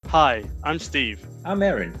Hi, I'm Steve, I'm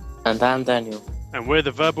Erin. And I'm Daniel. and we're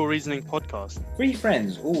the Verbal Reasoning Podcast. Three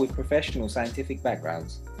friends, all with professional scientific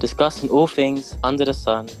backgrounds. Discussing all things under the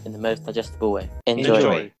sun in the most digestible way.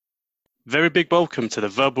 Enjoy. Very big welcome to the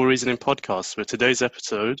Verbal Reasoning Podcast with today's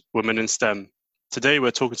episode, Women in STEM. Today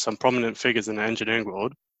we're talking to some prominent figures in the engineering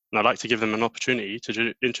world, and I'd like to give them an opportunity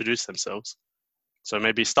to introduce themselves. So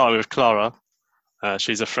maybe start with Clara.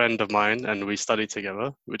 She's a friend of mine and we studied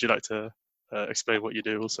together. Would you like to explain what you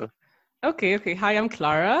do also? Okay. Hi, I'm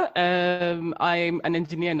Clara. I'm an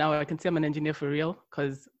engineer now. I can say I'm an engineer for real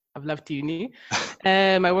because I've left uni.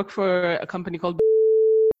 I work for a company called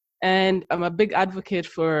and I'm a big advocate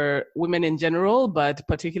for women in general, but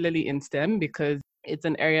particularly in STEM because it's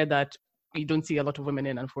an area that you don't see a lot of women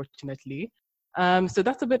in, unfortunately. So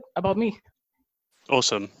that's a bit about me.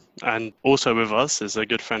 Awesome. And also with us is a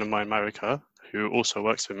good friend of mine, Marika, who also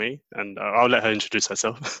works with me, and I'll let her introduce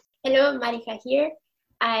herself. Hello, Marika here.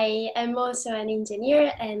 I am also an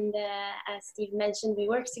engineer, and as Steve mentioned, we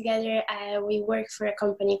work together. We work for a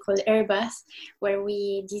company called Airbus, where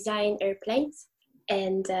we design airplanes.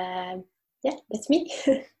 And that's me.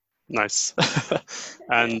 Nice.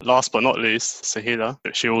 And last but not least, Sahila.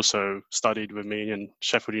 She also studied with me in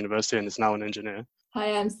Sheffield University and is now an engineer.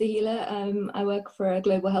 Hi, I'm Sahila. I work for a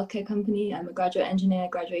global healthcare company. I'm a graduate engineer,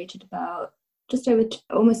 graduated about just over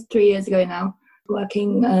almost 3 years ago now,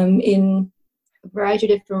 working in a variety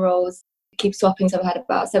of different roles. Keep swapping, so I've had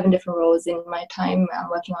about 7 different roles in my time. I'm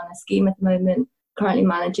working on a scheme at the moment, currently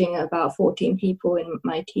managing about 14 people in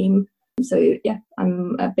my team. So yeah,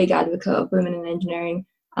 I'm a big advocate of women in engineering,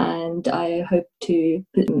 and I hope to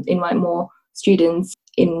invite more students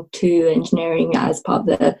into engineering as part of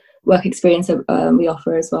the work experience that we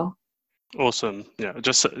offer as well. Awesome. Yeah,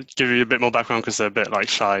 just to give you a bit more background because they're a bit like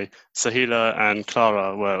shy. Sahila and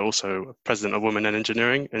Clara were also president of Women in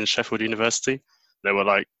Engineering in Sheffield University. They were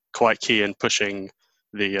like quite key in pushing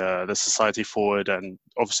the society forward and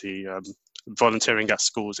obviously volunteering at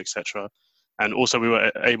schools, etc. And also we were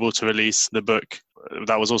able to release the book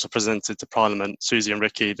that was also presented to Parliament, Susie and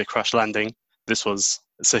Ricky, The Crash Landing. This was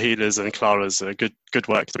Sahila's and Clara's good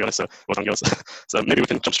work, to be honest. So well done, girls. So maybe we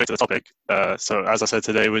can jump straight to the topic. So as I said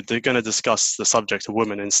today, we're going to discuss the subject of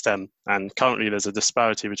women in STEM. And currently there's a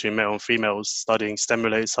disparity between male and females studying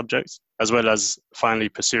STEM-related subjects, as well as finally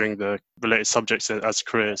pursuing the related subjects as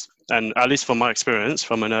careers. And at least from my experience,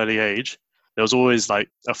 from an early age, there was always like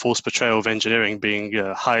a false portrayal of engineering being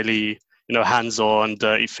highly, hands-on,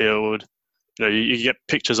 dirty field. You get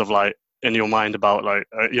pictures of like in your mind about like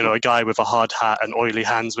a guy with a hard hat and oily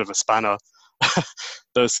hands with a spanner.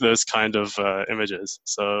 those kind of images.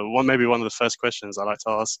 So maybe one of the first questions I like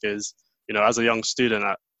to ask is, as a young student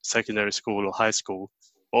at secondary school or high school,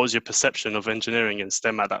 what was your perception of engineering and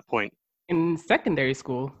STEM at that point? In secondary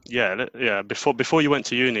school? Yeah. Before you went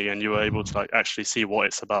to uni and you were able to like actually see what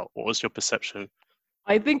it's about, what was your perception?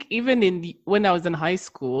 I think even when I was in high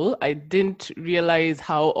school, I didn't realize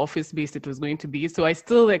how office-based it was going to be. So I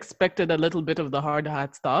still expected a little bit of the hard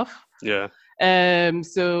hat stuff. Yeah.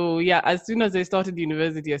 So yeah, as soon as I started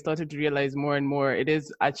university, I started to realize more and more it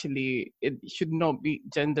should not be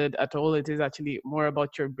gendered at all. It is actually more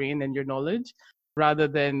about your brain and your knowledge rather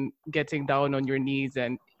than getting down on your knees.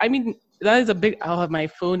 And I mean, that is a big, my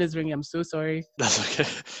phone is ringing. I'm so sorry. That's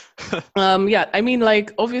okay. Yeah, I mean,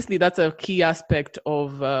 like, obviously that's a key aspect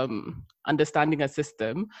of understanding a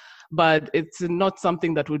system, but it's not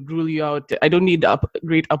something that would rule you out. I don't need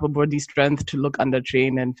great upper body strength to look under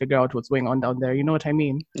train and figure out what's going on down there. You know what I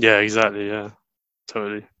mean? Yeah, exactly. Yeah,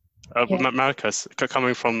 totally. Marika,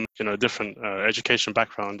 coming from a different education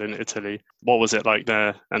background in Italy, what was it like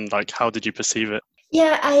there, and like how did you perceive it?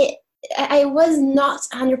 Yeah, I was not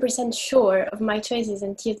 100% sure of my choices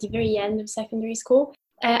until the very end of secondary school.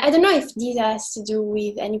 I don't know if this has to do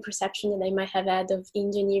with any perception that I might have had of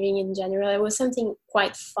engineering in general. It was something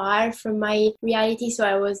quite far from my reality, so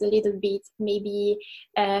I was a little bit maybe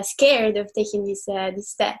scared of taking these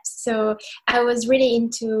steps. So I was really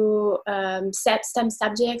into STEM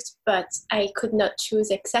subjects, but I could not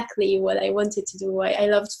choose exactly what I wanted to do. I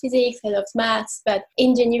loved physics, I loved maths, but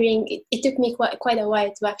engineering, it took me quite a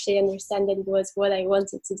while to actually understand that it was what I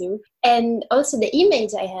wanted to do. And also the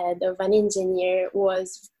image I had of an engineer was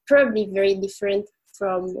probably very different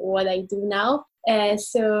from what I do now.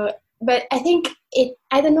 But I think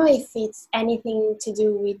I don't know if it's anything to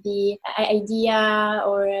do with the idea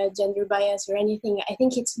or gender bias or anything. I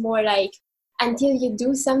think it's more like until you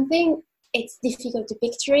do something, it's difficult to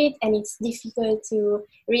picture it and it's difficult to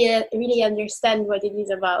really understand what it is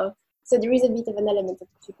about. So there is a bit of an element of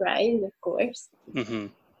surprise, of course. Mm-hmm.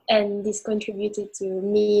 And this contributed to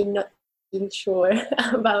me not being sure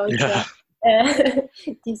about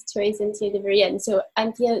this choice until the very end. So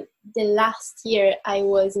until the last year, I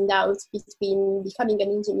was in doubt between becoming an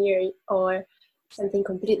engineer or something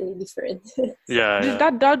completely different. Yeah,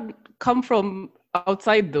 Did that come from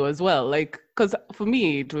outside though as well? Like, because for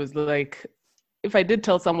me, it was like, if I did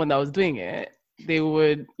tell someone that I was doing it, they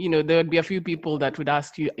would, there would be a few people that would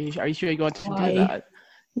ask you, are you sure you want to do Why? that?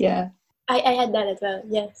 Yeah. I had that as well,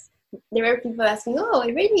 yes. There were people asking, oh,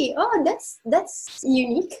 really? Oh, that's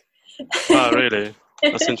unique. Oh, really?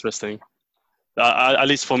 That's interesting. At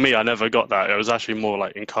least for me, I never got that. It was actually more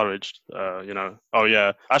like encouraged. Oh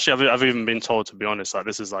yeah. Actually, I've even been told, to be honest, like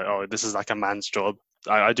this is like a man's job.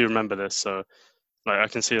 I do remember this, so like I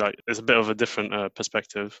can see like it's a bit of a different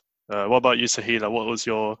perspective. What about you, Sahila? What was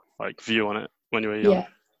your like view on it when you were young? Yeah.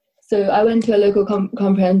 So I went to a local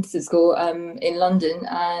comprehensive school in London,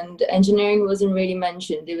 and engineering wasn't really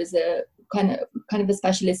mentioned. It was a kind of a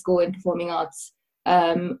specialist school in performing arts.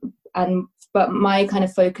 But my kind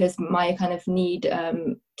of focus, my kind of need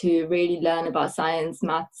to really learn about science,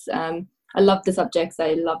 maths. I love the subjects.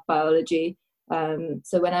 I love biology.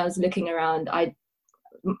 So when I was looking around,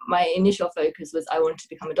 my initial focus was I wanted to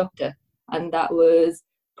become a doctor, and that was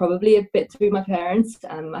probably a bit through my parents.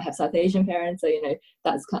 I have South Asian parents, so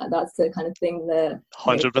that's the kind of thing that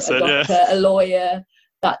 100%, a doctor, yeah. a lawyer.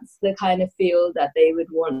 That's the kind of field that they would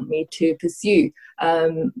want me to pursue.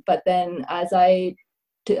 But then, as I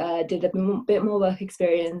did a bit more work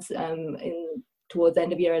experience towards the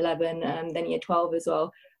end of year 11, and then year 12 as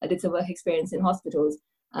well, I did some work experience in hospitals,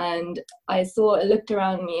 and I looked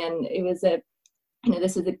around me, and it was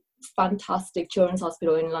this was a fantastic children's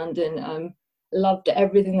hospital in London. Loved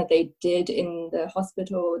everything that they did in the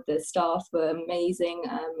hospital. The staff were amazing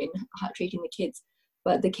in treating the kids,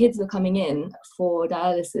 but the kids were coming in for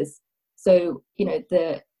dialysis. So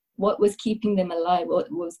what was keeping them alive, what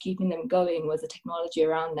was keeping them going, was the technology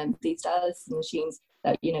around them. These dialysis machines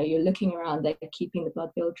that you're looking around, they're keeping the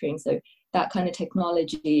blood filtering. So that kind of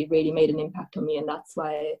technology really made an impact on me, and that's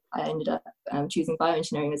why I ended up choosing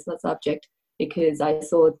bioengineering as a subject, because I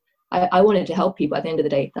saw. I wanted to help people at the end of the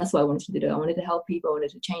day. That's what I wanted to do. I wanted to help people. I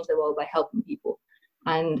wanted to change the world by helping people.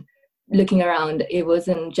 And looking around, it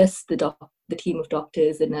wasn't just the team of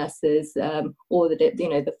doctors and nurses, or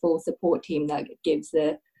the full support team that gives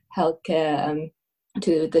the healthcare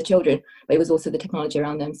to the children, but it was also the technology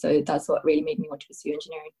around them. So that's what really made me want to pursue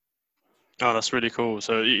engineering. Oh, that's really cool.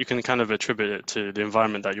 So you can kind of attribute it to the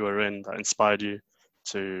environment that you were in that inspired you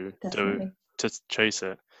to chase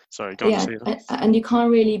it. Sorry, go on. Yeah, and you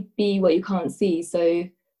can't really be what you can't see. So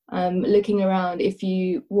looking around, if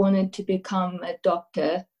you wanted to become a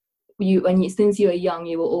doctor, since you were young,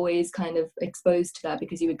 you were always kind of exposed to that,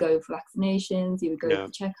 because you would go for vaccinations, you would go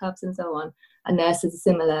for checkups and so on. And nurses are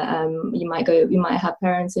similar. You might have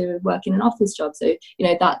parents who work in an office job. So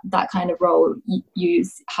that kind of role, you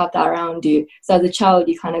have that around you. So as a child,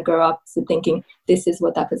 you kind of grow up thinking this is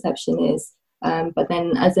what that perception is. But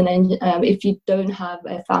then if you don't have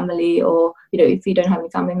a family, or if you don't have any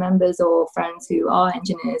family members or friends who are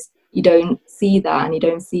engineers, you don't see that, and you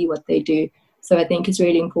don't see what they do. So I think it's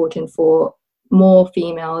really important for more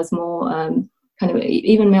females, more kind of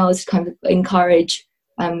even males, to kind of encourage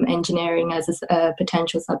engineering as a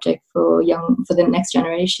potential subject for the next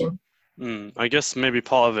generation. I guess maybe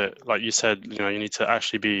part of it, like you said, you need to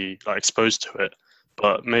actually be like exposed to it.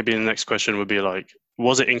 But maybe the next question would be like,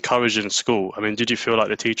 was it encouraged in school? I mean, did you feel like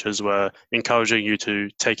the teachers were encouraging you to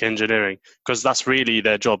take engineering? Because that's really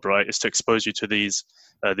their job, right? Is to expose you to these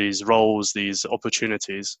roles, these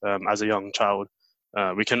opportunities as a young child.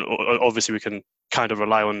 We can kind of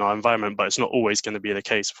rely on our environment, but it's not always going to be the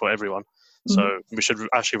case for everyone. So we should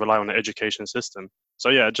actually rely on the education system. So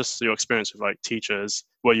yeah, just your experience with like teachers,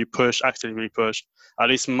 where you actively pushed. At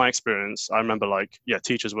least in my experience, I remember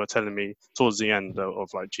teachers were telling me towards the end of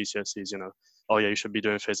like GCSEs, oh yeah, you should be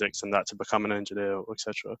doing physics and that to become an engineer,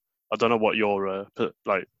 etc. I don't know what your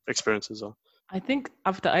experiences are. I think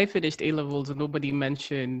after I finished A-levels, nobody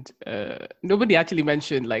actually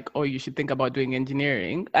mentioned like, oh, you should think about doing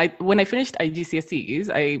engineering. When I finished GCSEs,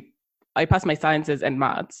 I passed my sciences and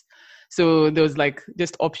maths. So there was like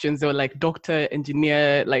just options. There were like doctor,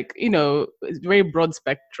 engineer, it's very broad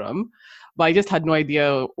spectrum. But I just had no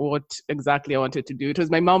idea what exactly I wanted to do. It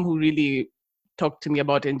was my mom who really talked to me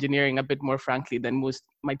about engineering a bit more frankly than most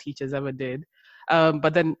my teachers ever did.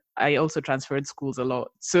 But then I also transferred schools a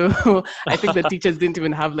lot. So I think the teachers didn't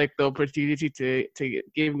even have like the opportunity to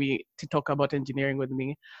give me, to talk about engineering with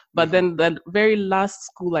me. But then the very last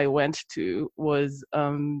school I went to was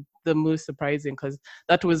the most surprising, because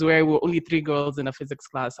that was where we were only 3 girls in a physics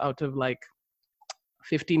class out of like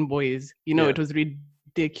 15 boys. It was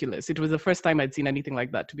ridiculous. It was the first time I'd seen anything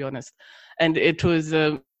like that, to be honest. And it was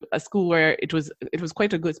a school where it was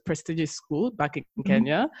quite a good prestigious school back in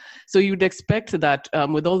Kenya. So you'd expect that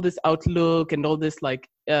with all this outlook and all this like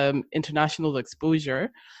international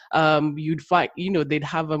exposure, you'd find, they'd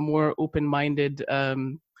have a more open-minded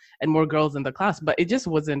and more girls in the class, but it just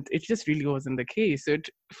really wasn't the case. So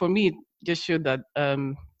for me, it just showed that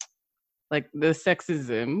like the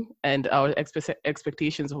sexism and our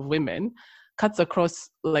expectations of women cuts across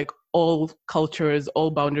like all cultures,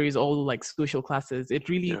 all boundaries, all like social classes. It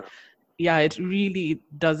really, it really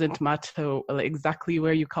doesn't matter like, exactly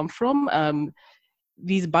where you come from.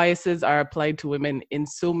 These biases are applied to women in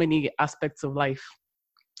so many aspects of life.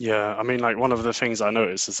 Yeah, I mean, like one of the things I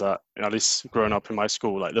noticed is that, at least growing up in my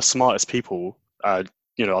school, like the smartest people,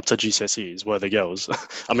 up to GCSEs were the girls.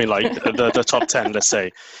 I mean, like the top 10, let's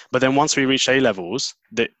say. But then once we reached A levels,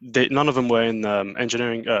 none of them were in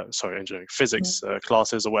physics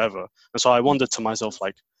classes or whatever. And so I wondered to myself,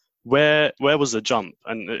 like, where was the jump?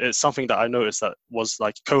 And it's something that I noticed that was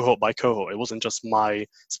like cohort by cohort. It wasn't just my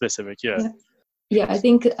specific year. Yeah, I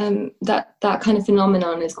think that kind of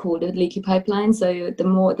phenomenon is called a leaky pipeline. So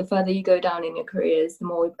the further you go down in your careers, the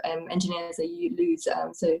more engineers that you lose.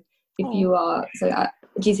 So if you are at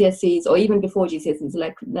GCSEs or even before GCSEs,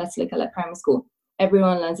 like let's look at like primary school,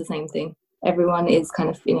 everyone learns the same thing. Everyone is kind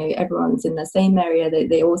of everyone's in the same area.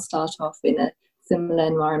 They all start off in a similar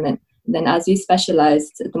environment. Then as we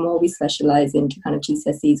specialize, the more we specialize into kind of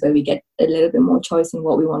GCSEs, where we get a little bit more choice in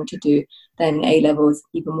what we want to do, then A levels,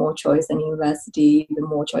 even more choice, and university, even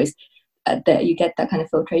more choice. That you get that kind of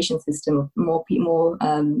filtration system of more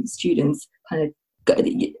students kind of.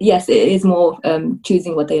 Yes, it is more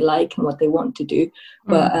choosing what they like and what they want to do,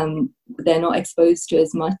 but they're not exposed to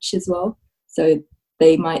as much as well. So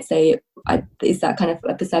they might say, is that kind of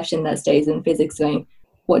a perception that stays in physics going,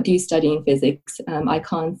 what do you study in physics? I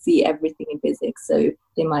can't see everything in physics. So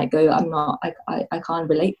they might go, I can't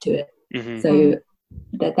relate to it. So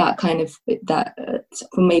that kind of,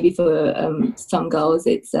 maybe for some girls,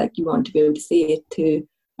 it's like you want to be able to see it to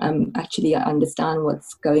actually understand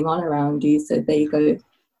what's going on around you. So they go,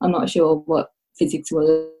 I'm not sure what physics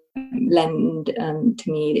will lend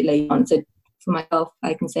to me later on. So for myself,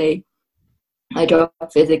 I can say I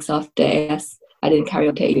dropped physics after AS. I didn't carry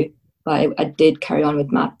on to AU, but I did carry on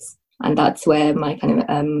with maths. And that's where my kind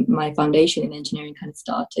of my foundation in engineering kind of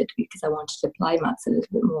started, because I wanted to apply maths a little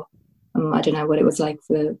bit more. I don't know what it was like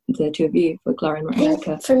for the two of you, for Clara and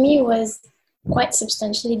Rebecca. For me, it was quite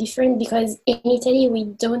substantially different, because in Italy we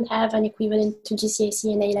don't have an equivalent to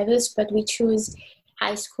GCSE and A levels, but we choose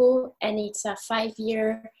high school, and it's a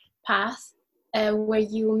 5-year path where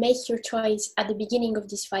you make your choice at the beginning of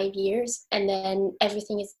these 5 years, and then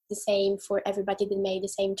everything is the same for everybody that made the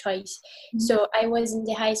same choice. So I was in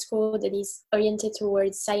the high school that is oriented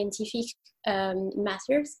towards scientific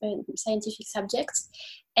matters and scientific subjects,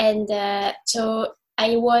 and so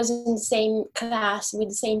I was in the same class with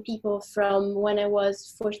the same people from when I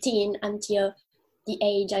was 14 until the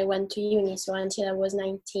age I went to uni, so until I was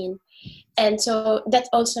 19. And so that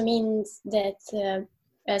also means that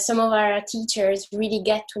some of our teachers really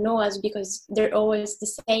get to know us, because they're always the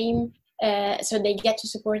same, so they get to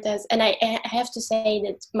support us. And I have to say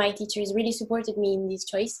that my teachers really supported me in this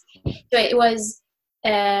choice. So it was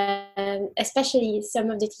especially some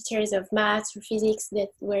of the teachers of maths or physics that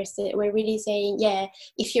were really saying, yeah,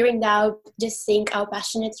 if you're in doubt, just think how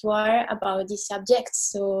passionate you are about these subjects.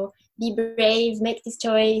 So be brave, make this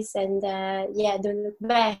choice, and don't look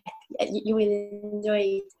back. You will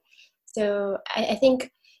enjoy it. So I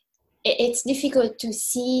think it's difficult to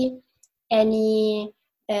see any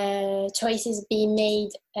choices being made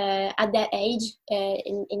at that age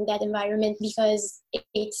in that environment, because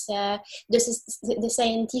it's the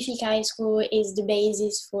scientific high school is the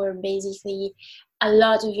basis for basically a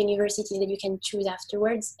lot of universities that you can choose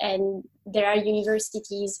afterwards, and there are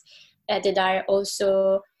universities that are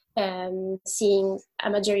also seeing a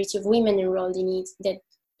majority of women enrolled in it that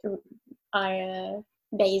are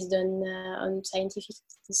based on scientific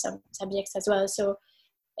subjects as well. So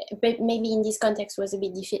but maybe in this context was a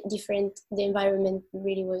bit different. The environment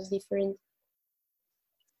really was different.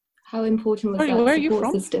 How important was that where are you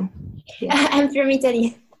support from? system? Yeah. I'm from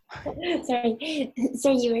Italy.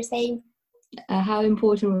 Sorry, you were saying? How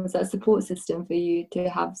important was that support system for you to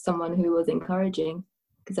have someone who was encouraging?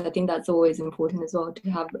 Because I think that's always important as well, to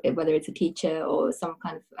have, whether it's a teacher or some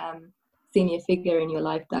kind of senior figure in your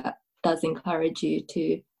life that does encourage you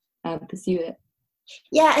to pursue it.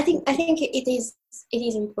 Yeah, I think it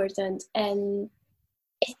is important, and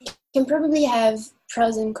can probably have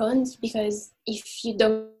pros and cons, because if you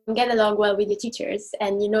don't get along well with your teachers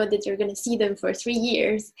and you know that you're going to see them for 3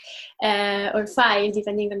 years or 5,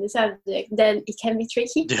 depending on the subject, then it can be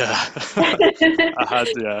tricky. Yeah.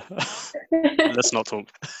 Let's not talk.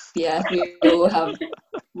 Yeah, we all have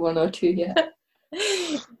one or two, yeah.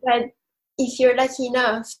 But if you're lucky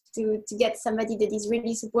enough to get somebody that is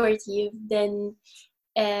really supportive, then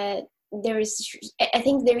I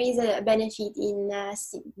think there is a benefit in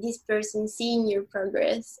this person seeing your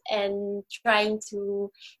progress and trying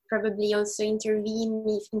to probably also intervene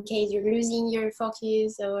if in case you're losing your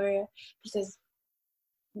focus, or because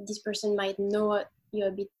this person might know you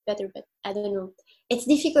a bit better, but I don't know. It's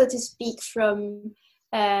difficult to speak from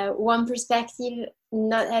one perspective,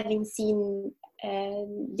 not having seen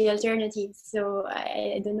the alternatives. So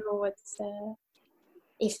I don't know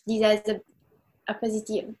if this has a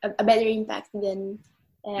positive, a better impact than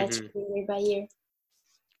year by year.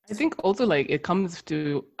 I think also like it comes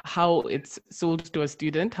to how it's sold to a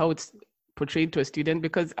student, how it's portrayed to a student,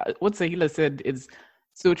 because what Sahila said is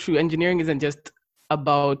so true. Engineering isn't just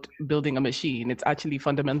about building a machine. It's actually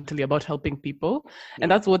fundamentally about helping people.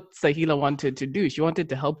 And that's what Sahila wanted to do. She wanted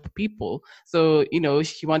to help people. So,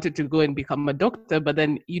 she wanted to go and become a doctor, but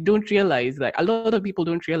then you don't realize that a lot of people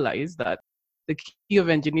don't realize that the key of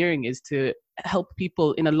engineering is to help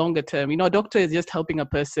people in a longer term. A doctor is just helping a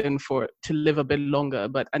person to live a bit longer,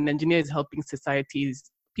 but an engineer is helping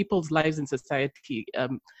people's lives in society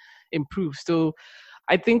improve. So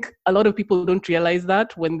I think a lot of people don't realize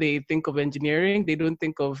that when they think of engineering. They don't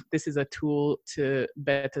think of this as a tool to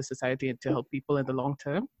better society and to help people in the long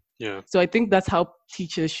term. Yeah. So I think that's how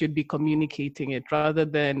teachers should be communicating it, rather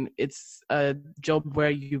than it's a job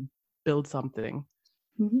where you build something.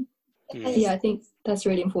 Mm-hmm. Yeah, I think that's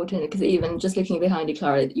really important, because even just looking behind you,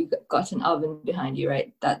 Clara, you've got an oven behind you,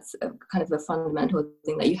 right? That's kind of a fundamental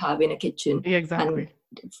thing that you have in a kitchen. Yeah, exactly.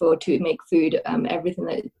 And to make food,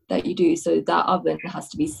 everything that you do. So that oven has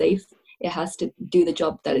to be safe. It has to do the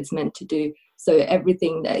job that it's meant to do. So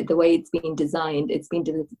everything, the way it's been designed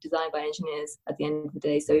by engineers at the end of the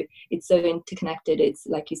day. So it's so interconnected. It's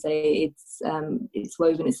like you say, it's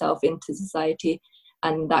woven itself into society.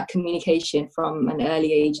 And that communication from an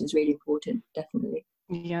early age is really important, definitely.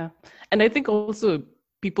 Yeah. And I think also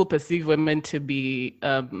people perceive women to be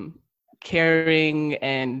caring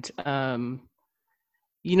and,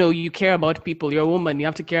 you care about people. You're a woman. You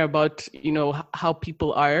have to care about, how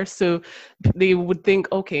people are. So they would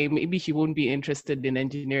think, okay, maybe she won't be interested in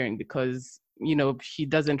engineering because, she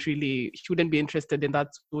wouldn't be interested in that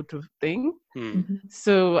sort of thing. Mm-hmm.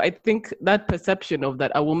 So I think that perception of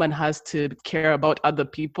that a woman has to care about other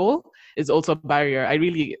people is also a barrier. I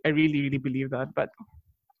really, really believe that, but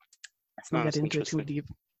let's not get into it too deep.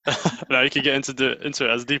 Now you can get into it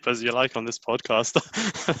as deep as you like on this podcast.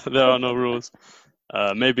 There are no rules.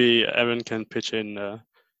 Maybe Erin can pitch in.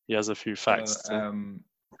 He has a few facts.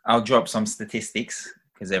 I'll drop some statistics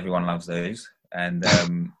because everyone loves those. And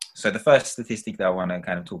so the first statistic that I want to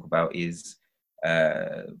kind of talk about is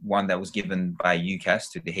one that was given by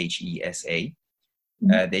UCAS to the HESA.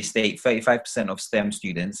 They state 35% of STEM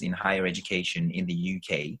students in higher education in the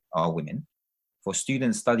UK are women. For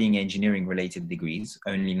students studying engineering-related degrees,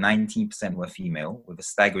 only 19% were female, with a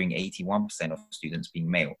staggering 81% of students being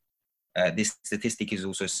male. This statistic is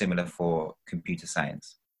also similar for computer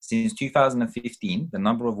science. Since 2015, the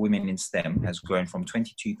number of women in STEM has grown from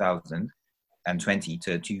 22,020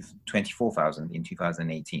 to 24,000 in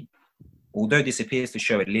 2018. Although this appears to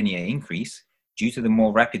show a linear increase, due to the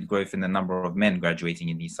more rapid growth in the number of men graduating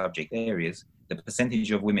in these subject areas, the percentage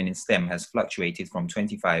of women in STEM has fluctuated from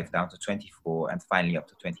 25 down to 24 and finally up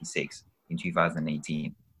to 26 in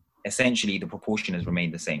 2018. Essentially, the proportion has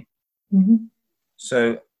remained the same. Mm-hmm.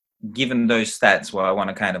 So, given those stats, what I want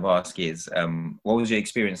to kind of ask is, what was your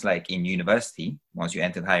experience like in university once you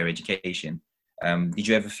entered higher education? Did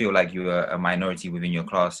you ever feel like you were a minority within your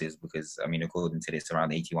classes? Because, according to this,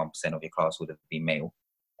 around 81% of your class would have been male.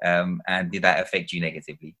 And did that affect you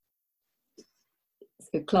negatively?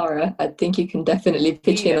 So, Clara, I think you can definitely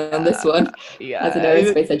pitch in on this one as an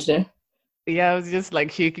aerospace engineer. Yeah, I was just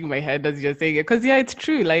like shaking my head as you're saying it. Because, it's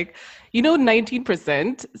true.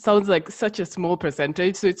 19% sounds like such a small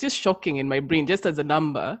percentage. So it's just shocking in my brain, just as a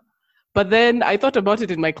number. But then I thought about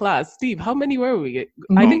it in my class. Steve, how many were we?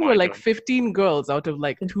 I think we're 15 girls out of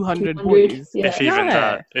 200 boys. Yeah. If even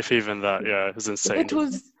that, it was insane.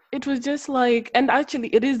 It was just and actually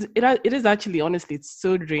it is actually, honestly, it's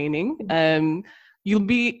so draining. you'll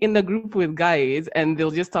be in a group with guys and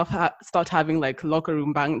they'll just start having like locker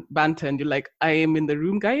room banter, and you're like, I am in the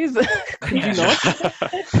room, guys. Could you not?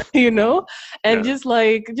 You know? And just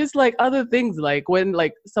like other things, like when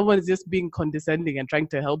like someone is just being condescending and trying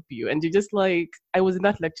to help you, and you're just like, I was in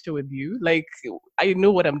that lecture with you, like I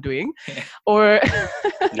know what I'm doing. Or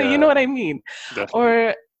you know what I mean?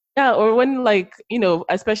 Definitely. Or when, like, you know,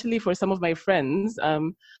 especially for some of my friends,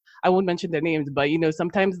 I won't mention their names, but, you know,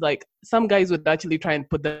 sometimes like some guys would actually try and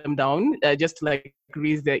put them down just to like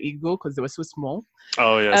raise their ego because they were so small.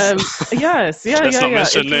 Oh, yes. Yes. Yeah. Let's not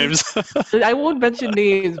mention names. I won't mention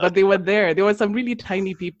names, but they were there. There were some really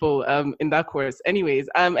tiny people in that course. Anyways,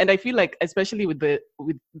 and I feel like, especially with the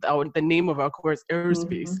name of our course,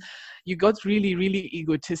 aerospace, you got really, really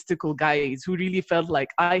egotistical guys who really felt like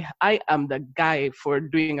I am the guy for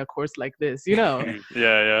doing a course like this, you know?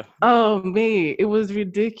 Yeah. Oh, me, it was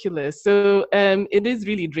ridiculous. So it is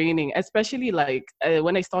really draining, especially like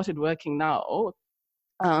when I started working now.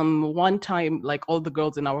 One time, like all the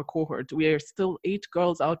girls in our cohort, we are still 8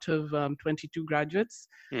 girls out of 22 graduates.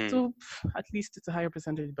 So at least it's a higher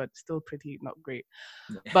percentage, but still pretty not great.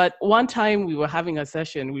 But one time we were having a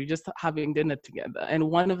session, we were just having dinner together. And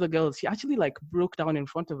one of the girls, she actually like broke down in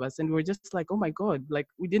front of us. And we were just like, oh my God, like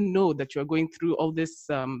we didn't know that you're going through all this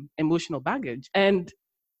emotional baggage. And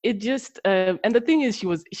it just, and the thing is,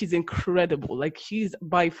 she's incredible. Like she's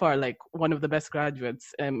by far like one of the best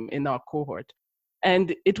graduates in our cohort.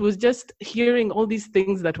 And it was just hearing all these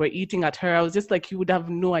things that were eating at her. I was just like, you would have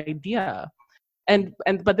no idea.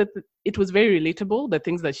 But it was very relatable, the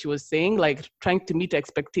things that she was saying, like trying to meet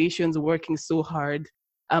expectations, working so hard,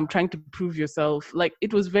 trying to prove yourself. Like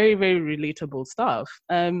it was very, very relatable stuff.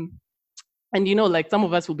 And, you know, like some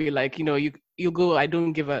of us will be like, you know, you'll go, I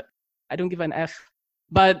don't give an F.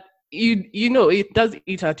 But you know, it does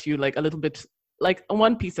eat at you like a little bit, like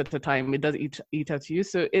one piece at a time. It does eat at you.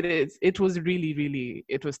 So it was really, really,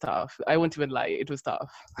 it was tough. I won't even lie, it was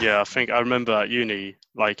tough. Yeah, I think I remember at uni,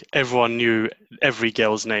 like everyone knew every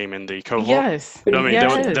girl's name in the cohort. Yes. You know what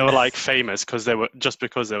I mean? They were like famous because they were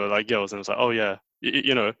like girls, and it was like, oh yeah,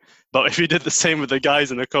 you know. But if you did the same with the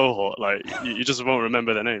guys in the cohort, like you just won't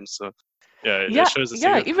remember their names. So it shows us.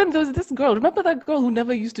 Yeah, even there was this girl. Remember that girl who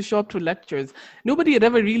never used to show up to lectures? Nobody had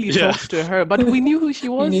ever really talked to her, but we knew who she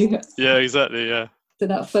was. Yeah, exactly. Yeah. So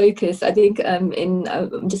that focus, I think, I'm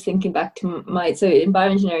just thinking back to in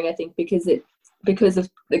bioengineering, I think because of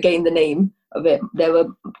again the name of it, there were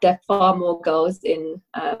far more girls in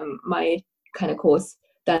my kind of course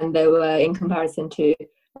than there were in comparison to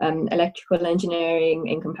electrical engineering,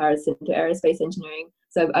 in comparison to aerospace engineering.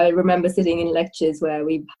 So I remember sitting in lectures where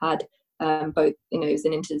we've had both, you know, it's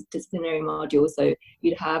an interdisciplinary module, so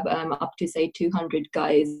you'd have up to say 200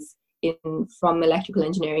 guys from electrical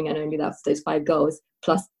engineering, and only that's those 5 girls,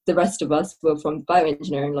 plus the rest of us were from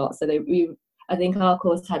bioengineering lot. So I think our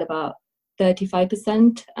course had about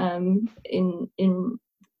 35% in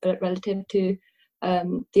relative to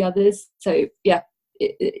the others. So yeah,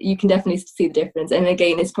 you can definitely see the difference. And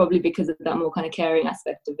again, it's probably because of that more kind of caring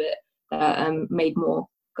aspect of it that made more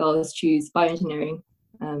girls choose bioengineering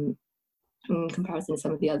in comparison to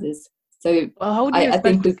some of the others. So how do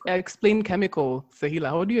you explain chemical, Sahila?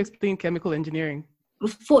 How do you explain chemical engineering?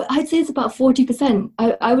 I'd say it's about 40%.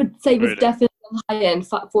 I would say it was definitely on the high end,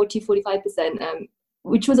 40-45%,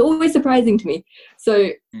 which was always surprising to me. So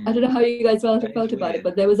I don't know how you guys felt about it,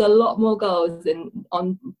 but there was a lot more girls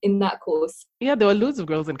in that course. Yeah, there were loads of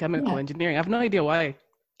girls in chemical engineering. I have no idea why.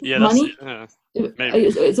 Yeah, money. Maybe.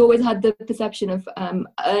 It's always had the perception of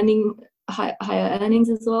earning higher earnings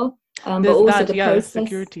as well, but there's also the process.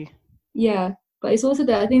 Security. Yeah, but it's also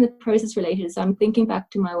I think the process related. So I'm thinking back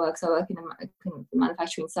to my work. So I work in a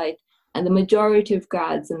manufacturing site, and the majority of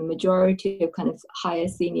grads and the majority of kind of higher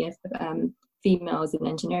senior females in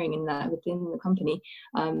engineering within the company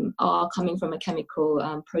are coming from a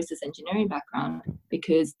chemical process engineering background,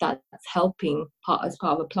 because that's helping as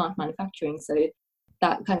part of a plant manufacturing. So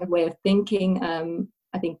that kind of way of thinking,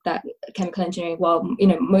 I think that chemical engineering, while, you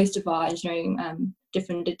know, most of our engineering,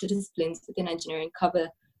 different disciplines within engineering cover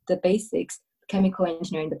the basics, chemical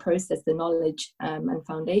engineering, the process, the knowledge and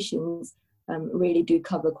foundations really do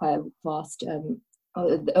cover quite a vast,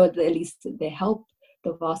 or at least they help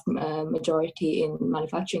the vast majority in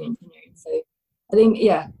manufacturing engineering. So I think,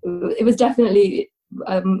 yeah, it was definitely,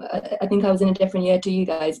 I think I was in a different year to you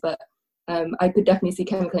guys, but I could definitely see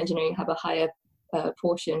chemical engineering have a higher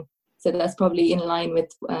portion. So that's probably in line with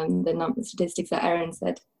the statistics that Aaron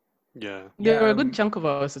said. Yeah. They're a good chunk of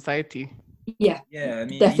our society. Yeah, I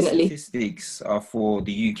mean, definitely. These statistics are for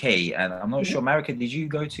the UK, and I'm not sure, Marika, did you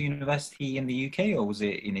go to university in the UK or was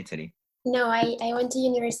it in Italy? No, I went to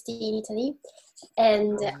university in Italy,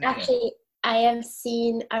 and Oh, yeah. actually I have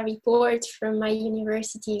seen a report from my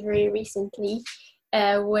university very recently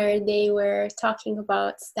where they were talking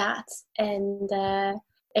about stats and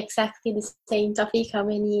exactly the same topic, how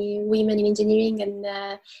many women in engineering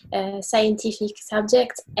and scientific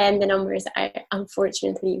subjects, and the numbers are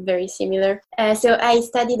unfortunately very similar. So I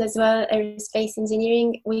studied as well aerospace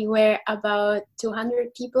engineering. We were about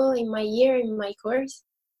 200 people in my year, in my course.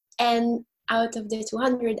 And out of the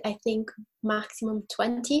 200, I think maximum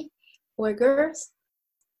 20 were girls.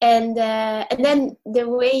 And then the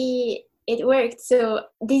way it worked, so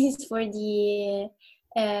this is for the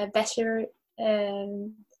bachelor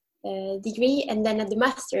degree, and then at the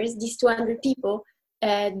master's, these 200 people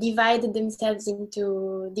divided themselves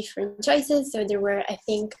into different choices. So there were, I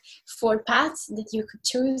think, 4 paths that you could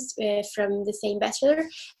choose from the same bachelor.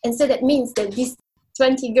 And so that means that these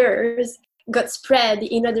 20 girls got spread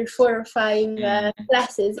in other 4 or 5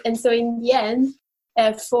 classes. And so in the end,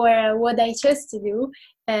 for what I chose to do,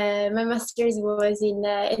 my master's was in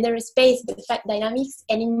aerospace, but flight dynamics.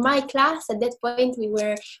 And in my class at that point, we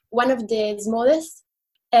were one of the smallest,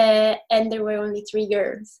 and there were only 3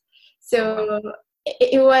 girls. So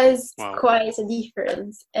it was quite a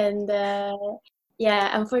difference. And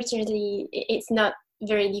yeah, unfortunately, it's not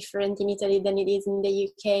very different in Italy than it is in the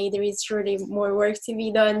UK. There is surely more work to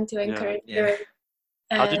be done to encourage girls.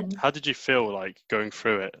 How did you feel like going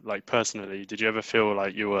through it, like personally? Did you ever feel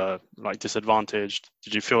like you were like disadvantaged?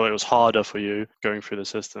 Did you feel it was harder for you going through the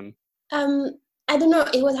system? I don't know.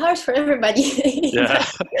 It was hard for everybody. Yeah.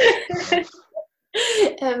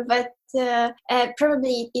 But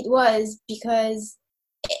probably it was because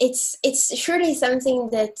it's surely something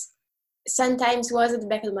that sometimes was at the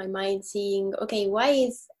back of my mind, seeing, okay, why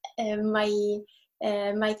is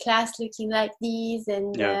my class looking like this?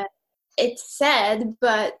 And it's sad,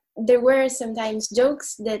 but there were sometimes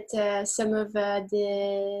jokes that some of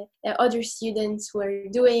the other students were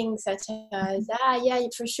doing, such as, yeah,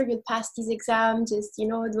 for sure you'll pass this exam, just,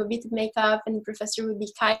 do a bit of makeup and the professor will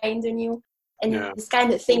be kind on you. And this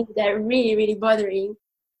kind of thing that are really, really bothering.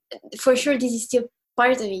 For sure, this is still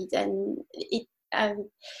part of it, and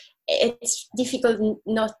it's difficult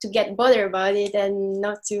not to get bothered about it and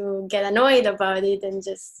not to get annoyed about it and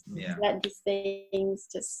just let these things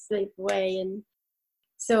just slip away. And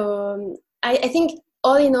so I think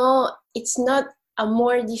all in all, it's not a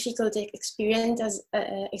more difficult experience as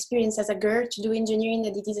a girl to do engineering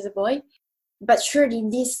than it is as a boy. But surely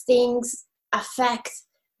these things affect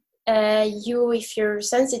you if you're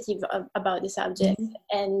sensitive about the subject.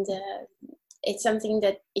 And it's something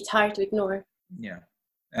that it's hard to ignore. Yeah.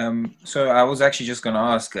 So I was actually just going to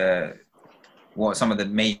ask what some of the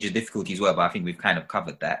major difficulties were, but I think we've kind of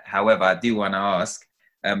covered that. However, I do want to ask,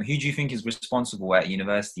 who do you think is responsible at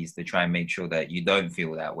universities to try and make sure that you don't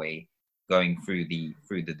feel that way going through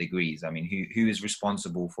the degrees? I mean, who is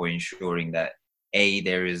responsible for ensuring that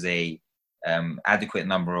there is a adequate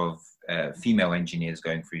number of female engineers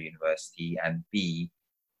going through university, and B,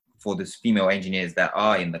 for the female engineers that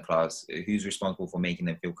are in the class, who's responsible for making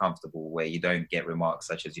them feel comfortable, where you don't get remarks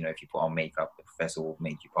such as, if you put on makeup, the professor will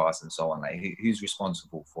make you pass and so on? Like, who's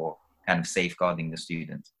responsible for kind of safeguarding the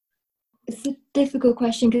students? It's a difficult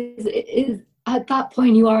question because it is, at that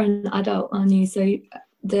point you are an adult, aren't you? So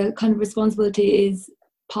the kind of responsibility is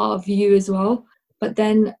part of you as well. But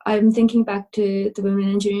then I'm thinking back to the Women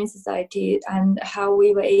in Engineering Society and how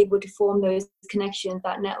we were able to form those connections,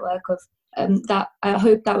 that network of that. I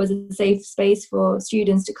hope that was a safe space for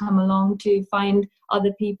students to come along to find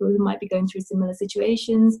other people who might be going through similar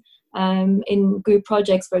situations. In group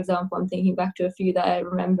projects, for example, I'm thinking back to a few that I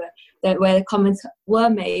remember that where the comments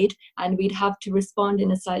were made and we'd have to respond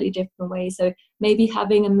in a slightly different way. So maybe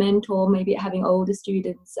having a mentor, maybe having older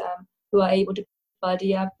students who are able to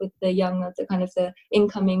buddy up with the the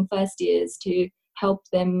incoming first years to help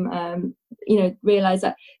them, realize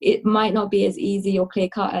that it might not be as easy or clear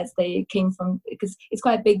cut as they came from, because it's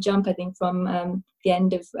quite a big jump, I think, from the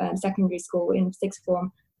end of secondary school in sixth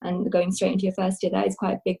form and going straight into your first year. That is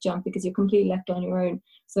quite a big jump because you're completely left on your own.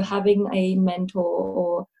 So having a mentor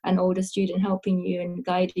or an older student helping you and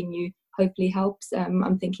guiding you hopefully helps.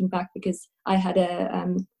 I'm thinking back because I had a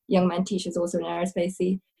young mentee. She was also an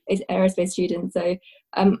aerospace student. So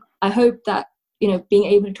I hope that, being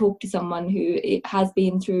able to talk to someone who has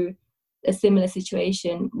been through a similar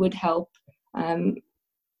situation would help.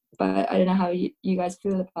 But I don't know how you guys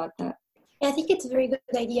feel about that. Yeah, I think it's a very good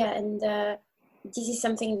idea, and this is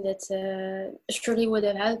something that surely would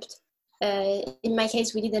have helped. in my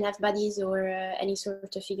case, we didn't have buddies or any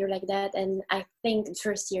sort of figure like that. And I think the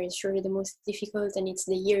first year is surely the most difficult, and it's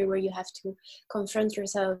the year where you have to confront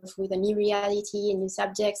yourself with a new reality, new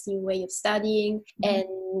subjects, new way of studying. And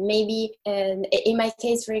maybe in my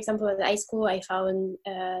case, for example, at high school, I found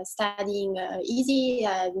studying easy.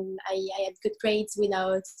 I had good grades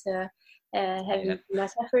without having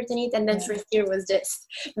much effort in it, and then first year was just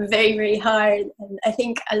very, very hard, and I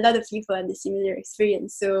think a lot of people had a similar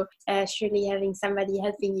experience. So surely having somebody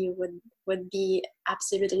helping you would be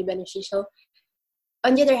absolutely beneficial.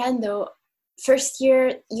 On the other hand, though, first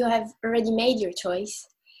year you have already made your choice,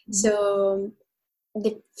 so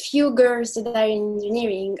the few girls that are in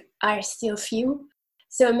engineering are still few,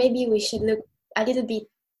 so maybe we should look a little bit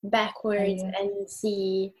backwards and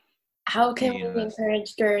see how can we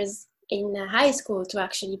encourage girls in high school to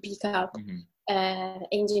actually pick up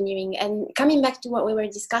engineering. And coming back to what we were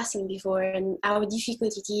discussing before and how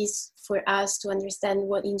difficult it is for us to understand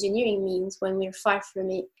what engineering means when we're far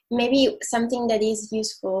from it, maybe something that is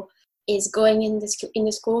useful is going in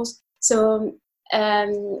the schools. So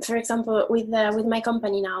for example, with my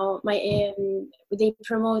company now, they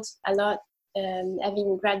promote a lot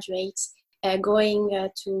having graduates going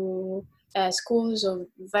to schools of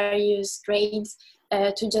various grades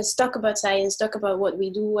to just talk about science, talk about what we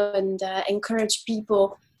do, and encourage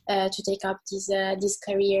people to take up this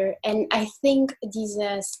career. And I think these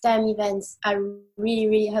STEM events are really,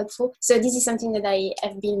 really helpful. So this is something that I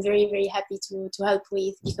have been very, very happy to help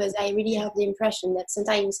with, because I really have the impression that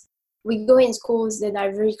sometimes we go in schools that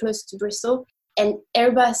are very close to Bristol, and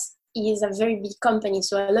Airbus is a very big company,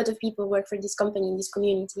 so a lot of people work for this company in this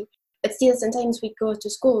community. But still, sometimes we go to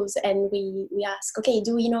schools and we ask, okay,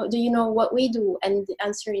 do you know what we do? And the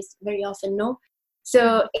answer is very often no.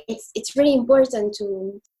 So it's really important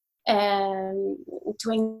to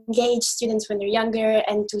engage students when they're younger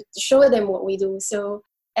and to show them what we do. So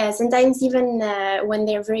sometimes even when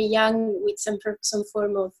they're very young, with some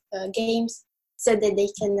form of games, so that they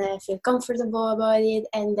can feel comfortable about it,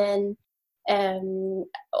 and then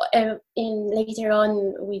later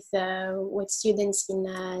on with students in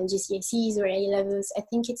GCSEs or A levels, I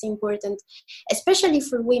think it's important, especially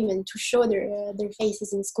for women, to show their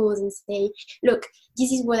faces in schools and say, look,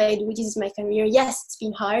 this is what I do, this is my career. Yes, it's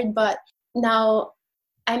been hard, but now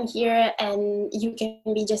I'm here and you can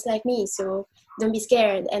be just like me, so don't be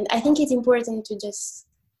scared. And I think it's important to just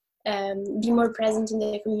be more present in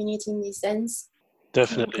the community in this sense.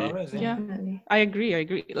 Definitely. Yeah, I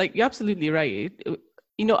agree. Like, you're absolutely right.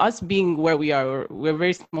 You know, us being where we are, we're a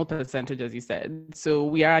very small percentage, as you said. So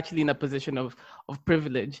we are actually in a position of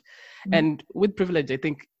privilege. And with privilege, I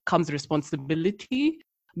think, comes responsibility,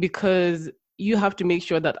 because you have to make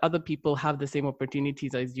sure that other people have the same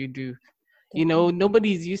opportunities as you do. You know,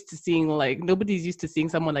 nobody's used to seeing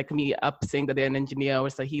someone like me up saying that they're an engineer, or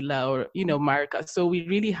Sahila, or, you know, Marika. So we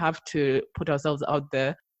really have to put ourselves out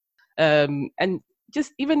there. And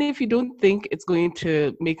just even if you don't think it's going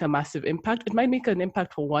to make a massive impact, it might make an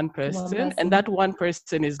impact for one person, and that one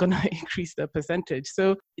person is going to increase the percentage.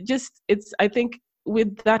 So I think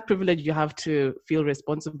with that privilege, you have to feel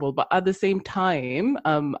responsible. But at the same time,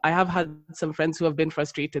 I have had some friends who have been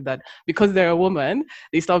frustrated that because they're a woman,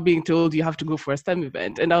 they start being told you have to go for a STEM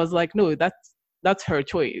event. And I was like, no, that's her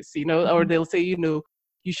choice, you know, or they'll say, you know,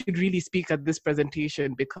 you should really speak at this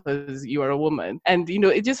presentation because you are a woman. And, you know,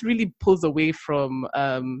 it just really pulls away from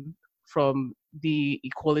the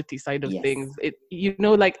equality side of things. It, you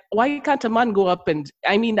know, like, why can't a man go up and,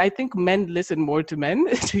 I mean, I think men listen more to men,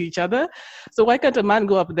 to each other. So why can't a man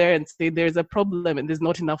go up there and say there's a problem and there's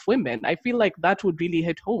not enough women? I feel like that would really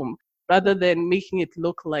hit home, rather than making it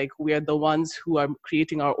look like we're the ones who are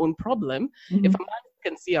creating our own problem. If a man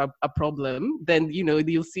can see a problem, then, you know,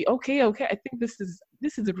 you'll see, okay, I think this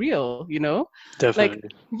is real, you know. Definitely.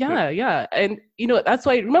 Like, yeah. And, you know, that's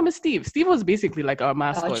why, remember Steve was basically like our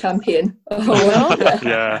mascot, our champion.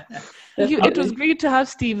 Yeah. It was great to have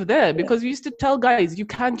Steve there, because we used to tell guys, you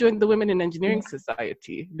can't join the Women in Engineering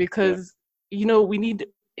Society, because you know,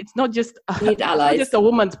 it's not just not just a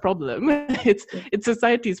woman's problem. It's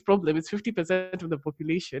society's problem. It's 50% of the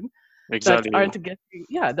population that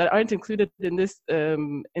aren't included in this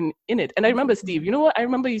in it. And I remember, Steve, you know what I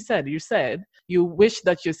remember you said you wish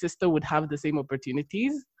that your sister would have the same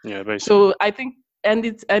opportunities. Yeah, basically. So I think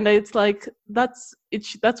it's like that's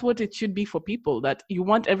what it should be for people, that you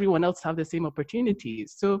want everyone else to have the same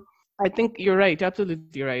opportunities. So I think you're right,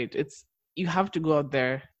 absolutely right. you have to go out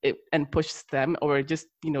there and push STEM or just,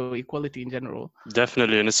 equality in general.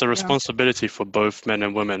 Definitely, and it's a responsibility for both men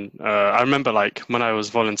and women. I remember, like, when I was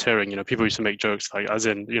volunteering, people used to make jokes, like, as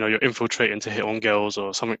in, you're infiltrating to hit on girls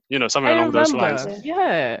or something, something along those lines.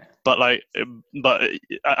 Yeah. But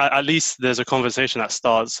at least there's a conversation that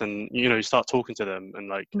starts, and you start talking to them and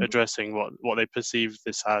like addressing what they perceive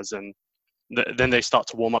this as, and then they start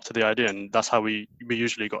to warm up to the idea, and that's how we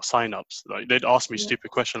usually got sign-ups. Like, they'd ask me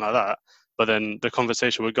stupid question like that, but then the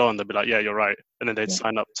conversation would go on. They'd be like, "Yeah, you're right," and then they'd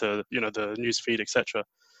sign up to the news feed, etc.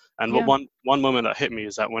 And one moment that hit me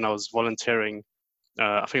is that when I was volunteering,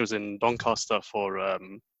 I think it was in Doncaster for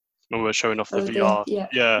when we were showing off the VR.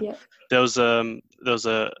 There was a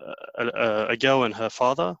girl and her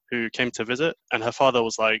father who came to visit, and her father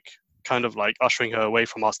was like kind of like ushering her away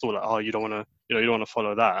from our stall, like, "Oh, you don't want to, you don't want to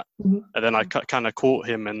follow that." And then I kind of caught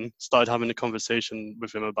him and started having a conversation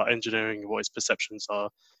with him about engineering, what his perceptions are,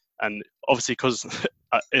 and obviously because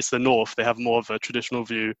it's the North, they have more of a traditional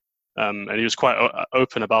view, and he was quite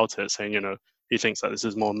open about it, saying he thinks that this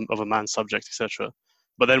is more of a man's subject, etc.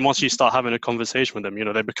 But then once you start having a conversation with them,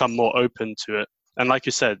 they become more open to it. And like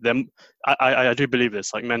you said, I do believe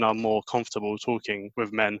this. Like, men are more comfortable talking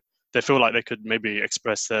with men. They feel like they could maybe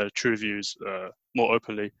express their true views more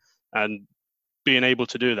openly, and being able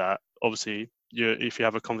to do that, obviously, if you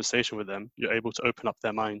have a conversation with them, you're able to open up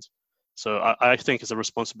their minds. So I think it's a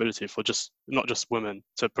responsibility for not just women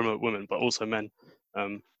to promote women, but also men,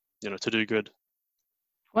 to do good.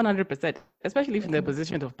 100%, especially from the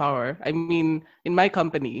position of power. I mean, in my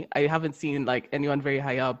company, I haven't seen like anyone very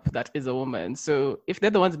high up that is a woman. So if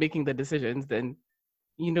they're the ones making the decisions, then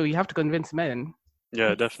you have to convince men.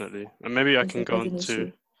 Yeah, definitely. And maybe I can go on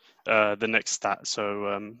to the next stat.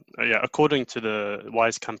 So according to the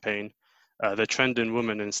WISE campaign, the trend in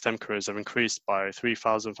women in STEM careers have increased by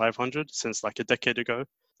 3,500 since like a decade ago.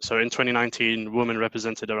 So in 2019, women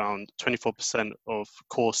represented around 24% of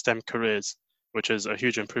core STEM careers, which is a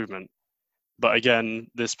huge improvement. But again,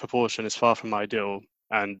 this proportion is far from ideal.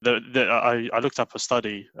 And I looked up a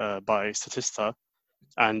study by Statista,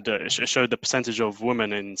 and it showed the percentage of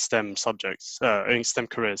women in STEM subjects, in STEM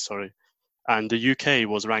careers, sorry. And the UK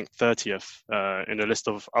was ranked 30th in a list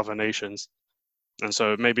of other nations. And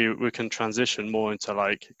so maybe we can transition more into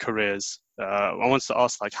like careers. I wanted to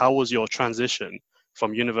ask, like, how was your transition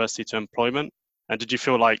from university to employment? And did you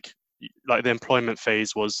feel like the employment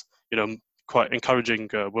phase was, quite encouraging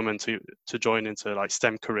women to join into like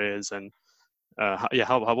STEM careers? And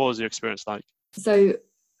what was your experience like? So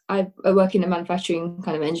I work in a manufacturing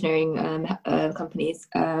kind of engineering companies.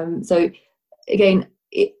 So again,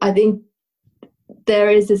 I think there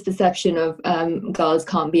is this perception of girls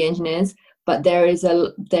can't be engineers, but there is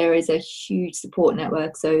a huge support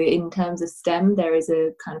network. So in terms of STEM, there is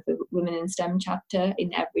a kind of a Women in STEM chapter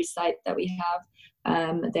in every site that we have.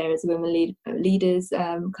 There is a Women Leaders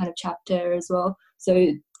kind of chapter as well.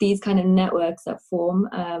 So these kind of networks that form,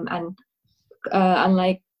 and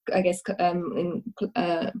unlike, I guess, in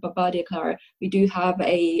Barbadia Clara, we do have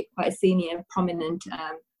quite a senior, prominent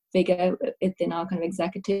figure within our kind of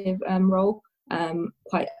executive role,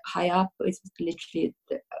 quite high up. It's literally,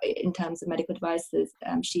 in terms of medical devices,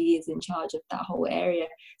 she is in charge of that whole area.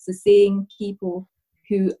 So seeing people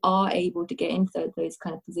who are able to get into those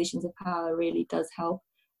kind of positions of power really does help.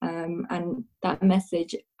 And that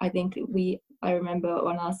message, I think I remember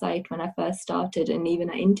on our site when I first started, and even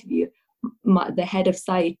at interview, the head of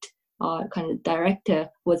site, our kind of director,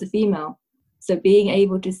 was a female. So being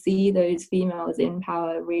able to see those females in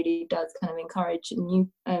power really does kind of encourage new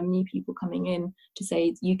people coming in to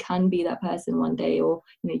say you can be that person one day, or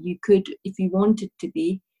you could, if you wanted to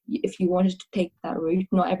be, if you wanted to take that route.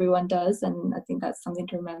 Not everyone does, and I think that's something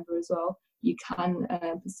to remember as well. You can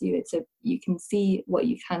pursue it, so you can see what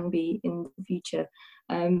you can be in the future.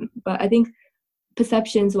 But I think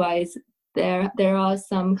perceptions-wise, there are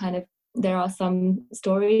some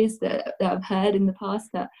stories that I've heard in the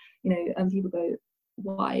past that people go,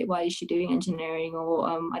 why is she doing engineering, or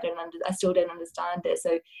I still don't understand it.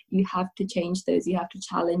 So you have to change those, you have to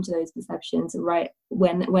challenge those perceptions, right?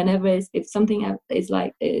 Whenever if something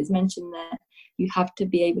is mentioned there, you have to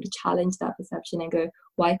be able to challenge that perception and go,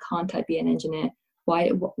 why can't I be an engineer?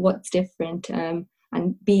 What's different? And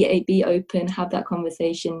be open, have that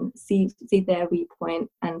conversation, see their viewpoint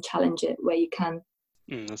and challenge it where you can.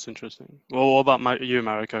 That's interesting. Well, what about you,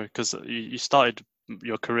 Mariko? Because you started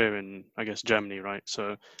your career in, I guess, Germany, right?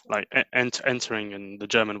 So, like, entering in the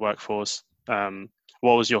German workforce, what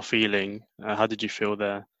was your feeling? How did you feel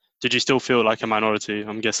there? Did you still feel like a minority?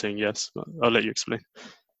 I'm guessing yes, but I'll let you explain.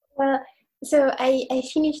 Well, So I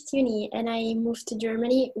finished uni and I moved to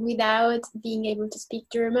Germany without being able to speak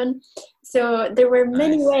German. So there were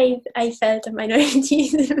many Nice. ways I felt a minority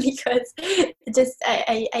because just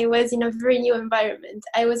I was in a very new environment.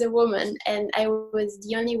 I was a woman and I was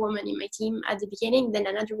the only woman in my team at the beginning. Then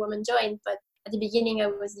another woman joined, but at the beginning I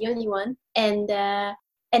was the only one.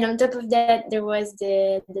 And on top of that, there was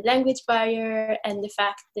the language barrier and the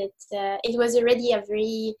fact that it was already a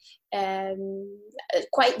very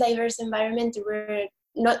quite diverse environment. There were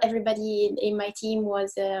not everybody in my team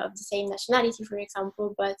was of the same nationality, for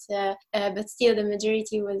example, but still the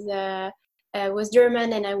majority was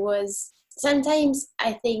German, and I was sometimes,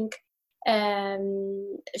 I think,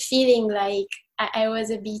 feeling like I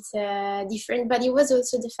was a bit different. But it was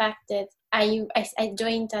also the fact that I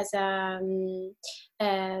joined as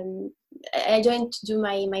I joined to do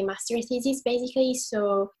my master thesis, basically.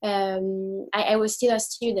 So I was still a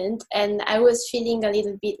student, and I was feeling a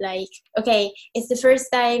little bit like, okay, it's the first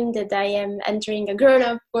time that I am entering a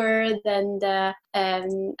grown-up world, and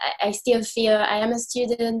I still feel I am a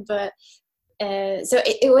student, but so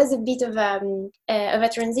it was a bit of a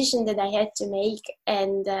transition that I had to make,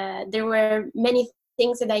 and there were many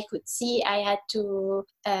things that I could see I had to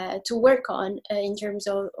work on in terms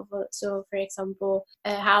of so, for example,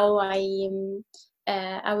 how I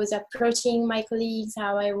was approaching my colleagues,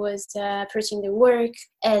 how I was approaching the work,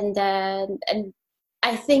 and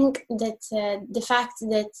I think that the fact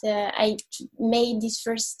that I made these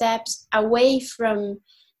first steps away from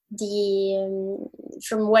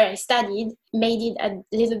from where I studied made it a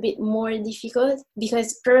little bit more difficult,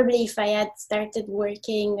 because probably if I had started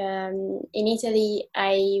working in Italy,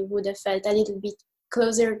 I would have felt a little bit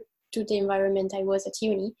closer to the environment I was at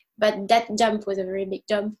uni. But that jump was a very big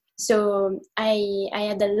jump. So I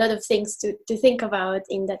had a lot of things to think about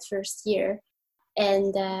in that first year.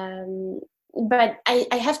 And but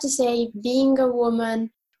I have to say, being a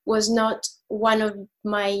woman was not one of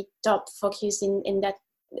my top focus in that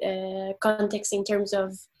context, in terms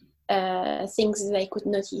of things that I could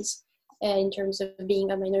notice in terms of being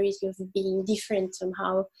a minority, of being different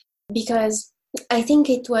somehow, because I think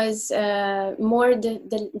it was more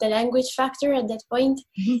the language factor at that point.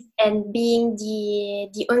 Mm-hmm. And being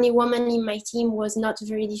the only woman in my team was not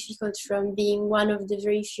very difficult, from being one of the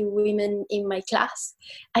very few women in my class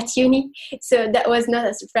at uni. So that was not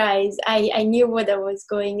a surprise. I knew what I was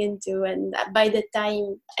going into, and by the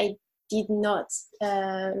time I did not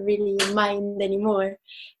really mind anymore.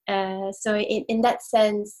 So in that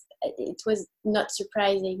sense, it was not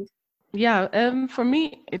surprising. Yeah, for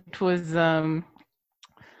me, it was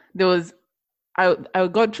there was I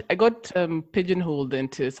got pigeonholed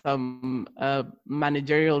into some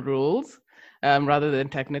managerial roles rather than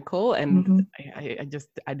technical, and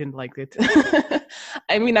mm-hmm. I didn't like it.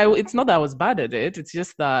 I mean, it's not that I was bad at it. It's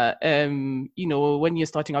just that when you're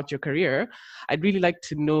starting out your career, I'd really like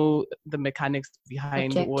to know the mechanics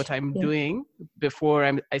behind what I'm doing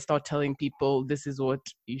before I start telling people this is what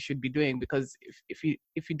you should be doing. Because if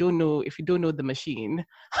you don't know the machine,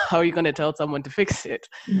 how are you going to tell someone to fix it?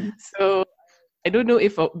 Mm-hmm. So I don't know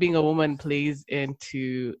if being a woman plays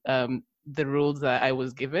into the roles that I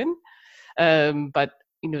was given, but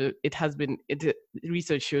it has been.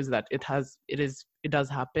 Research shows that it does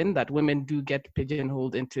happen that women do get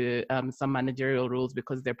pigeonholed into some managerial roles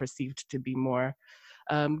because they're perceived to be more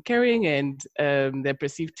caring, and they're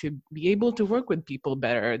perceived to be able to work with people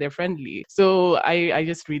better. They're friendly. So I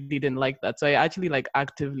just really didn't like that. So I actually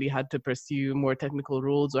actively had to pursue more technical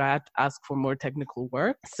roles, or I had to ask for more technical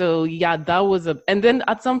work. So yeah, that was and then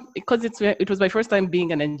because it was my first time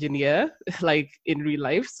being an engineer, in real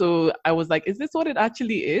life. So I was like, is this what it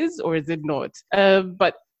actually is, or is it not?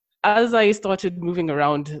 But as I started moving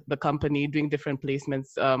around the company, doing different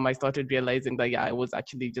placements, I started realizing that I was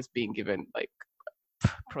actually just being given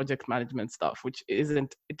project management stuff, which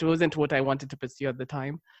wasn't what I wanted to pursue at the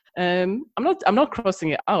time. I'm not crossing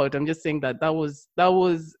it out. I'm just saying that was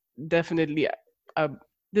definitely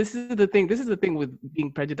this is the thing with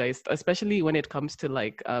being prejudiced, especially when it comes to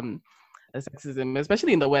sexism,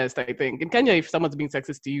 especially in the West. I think in Kenya, if someone's being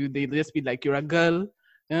sexist to you, they just be like, you're a girl.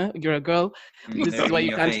 Yeah, you're a girl. This is why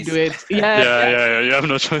you can't do it. Yeah. You have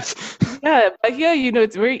no choice. Yeah, but here,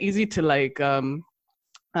 it's very easy to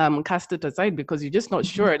cast it aside because you're just not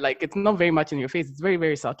sure. It's not very much in your face. It's very,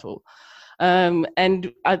 very subtle.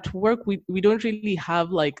 And at work, we don't really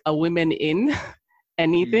have a women in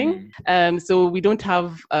anything. So we don't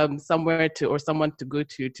have somewhere or someone to go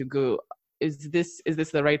to go, is this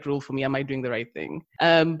the right role for me? Am I doing the right thing?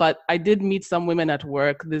 But I did meet some women at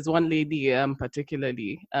work. There's one lady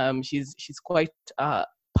particularly. She's quite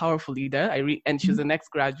powerful leader. And she's an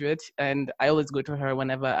ex-graduate, and I always go to her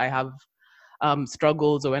whenever I have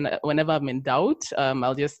struggles, or whenever I'm in doubt,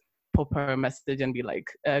 I'll just pop her a message and be like,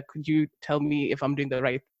 could you tell me if I'm doing the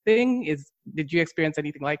right thing? Did you experience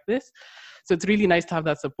anything like this? So it's really nice to have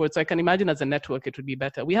that support. So I can imagine as a network, it would be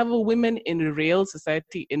better. We have a Women in Rail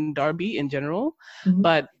Society in Derby in general,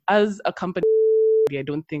 but as a company, I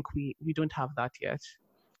don't think we don't have that yet.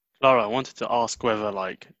 Clara, I wanted to ask whether,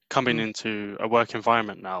 like, coming into a work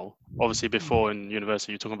environment now, obviously before in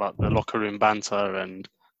university, you're talking about the locker room banter and,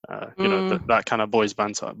 you know, that kind of boys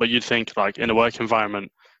banter. But you'd think, like, in a work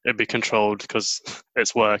environment, it'd be controlled because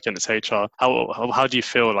it's work and it's HR. How do you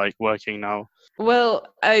feel like working now? Well,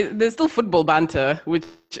 there's still football banter, which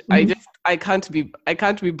I can't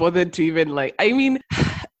be bothered to even like. I mean,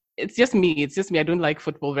 it's just me. I don't like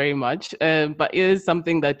football very much, but it is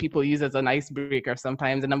something that people use as an icebreaker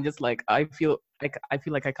sometimes, and I'm just like, I feel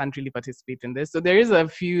like I can't really participate in this. So there is a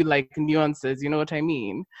few like nuances, you know what I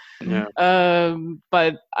mean? Yeah.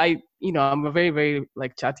 But I'm a very, very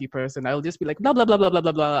like chatty person. I'll just be like blah blah blah blah blah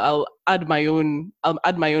blah blah. I'll add my own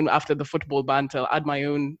after the football banter. I'll add my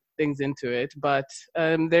own things into it, but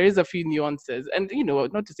there is a few nuances, and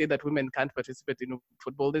not to say that women can't participate in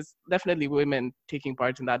football. There's definitely women taking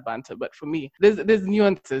part in that banter, but for me, there's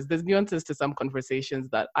nuances to some conversations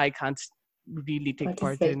that I can't really take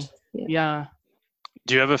part in. Yeah.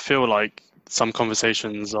 Do you ever feel like some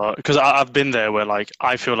conversations are, because I've been there where like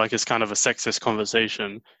I feel like it's kind of a sexist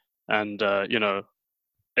conversation, and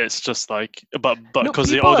it's just like, but because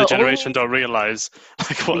the older generation don't realize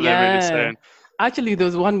like what they're really saying. Actually, there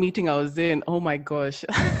was one meeting I was in. Oh my gosh!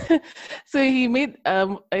 So he made I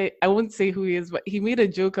won't say who he is, but he made a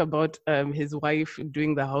joke about his wife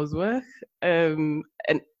doing the housework, and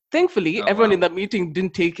thankfully everyone in the meeting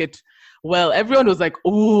didn't take it well. Everyone was like,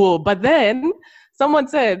 "Oh," but then someone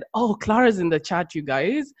said, "Oh, Clara's in the chat, you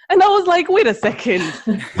guys," and I was like, "Wait a second."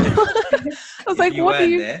 I was like, "What do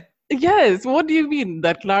you?" There? Yes, what do you mean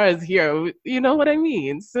that Clara's here? You know what I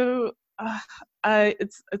mean? So,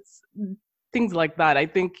 it's things like that. I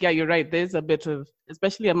think, yeah, you're right. There's a bit of,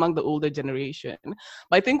 especially among the older generation. But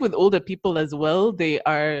I think with older people as well, they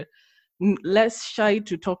are less shy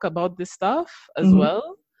to talk about this stuff as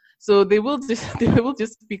well. So they will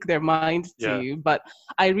just speak their mind to you. But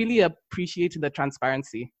I really appreciate the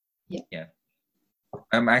transparency. Yeah.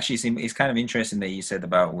 Actually, it's kind of interesting that you said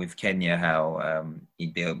about with Kenya how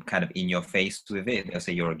they're kind of in your face with it. They'll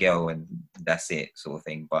say you're a girl and that's it, sort of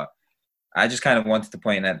thing. But I just kind of wanted to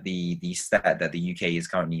point out the stat that the UK is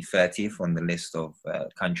currently 30th on the list of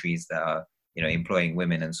countries that are, employing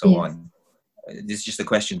women and so on. This is just a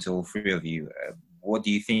question to all three of you. What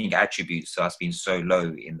do you think attributes to us being so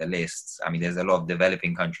low in the lists? I mean, there's a lot of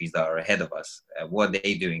developing countries that are ahead of us. What are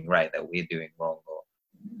they doing right that we're doing wrong,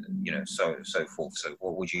 or so forth? So,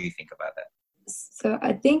 what would you think about that? So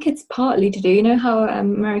I think it's partly to do, how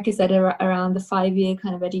America said around the 5-year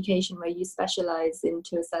kind of education where you specialize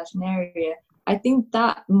into a certain area. I think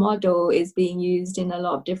that model is being used in a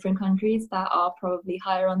lot of different countries that are probably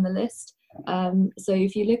higher on the list. So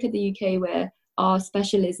if you look at the UK, where our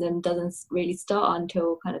specialism doesn't really start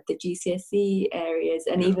until kind of the GCSE areas,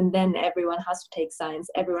 and even then everyone has to take science,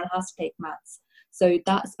 everyone has to take maths. So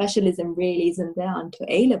that specialism really isn't there until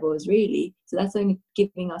A-levels, really. So that's only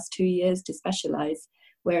giving us 2 years to specialize.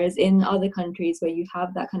 Whereas in other countries where you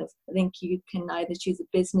have that kind of, I think you can either choose a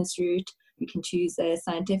business route, you can choose a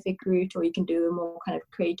scientific route, or you can do a more kind of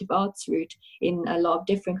creative arts route in a lot of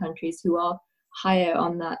different countries who are higher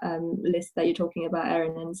on that list that you're talking about,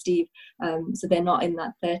 Erin and Steve. So they're not in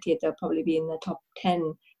that 30th, they'll probably be in the top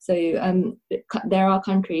 10. So there are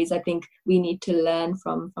countries I think we need to learn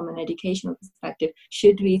from an educational perspective.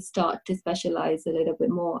 Should we start to specialize a little bit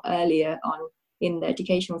more earlier on in the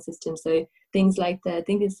educational system? So things like I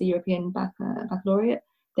think it's the European Baccalaureate,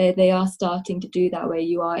 they are starting to do that, where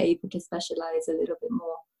you are able to specialize a little bit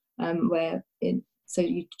more, so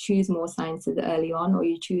you choose more sciences early on, or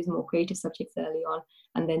you choose more creative subjects early on,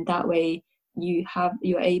 and then that way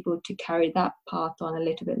you're able to carry that path on a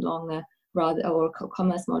little bit longer, or a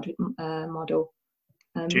commerce model.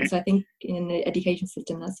 So I think in the education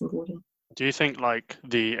system that's important. Do you think like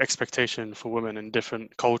the expectation for women in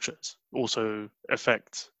different cultures also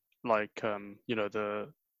affects like the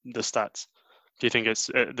stats? Do you think it's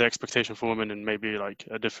the expectation for women in maybe like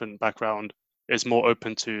a different background is more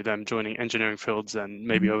open to them joining engineering fields than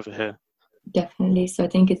maybe over here? Definitely. So I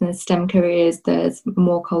think in the STEM careers, there's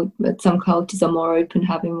more some cultures are more open,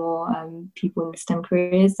 having more people in the STEM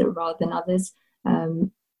careers rather than others.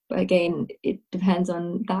 But again, it depends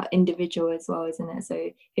on that individual as well, isn't it? So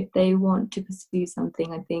if they want to pursue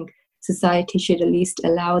something, I think society should at least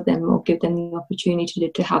allow them or give them the opportunity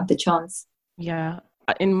to have the chance. Yeah.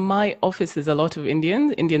 in my office there's a lot of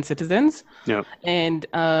Indian citizens. Yeah. And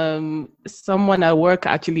someone at work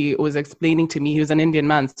actually was explaining to me, he was an Indian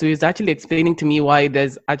man, so he was actually explaining to me why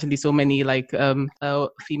there's actually so many like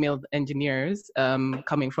female engineers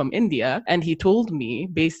coming from India. And he told me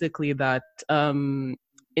basically that in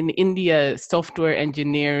India, software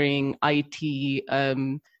engineering, IT,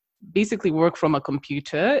 basically work from a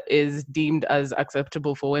computer is deemed as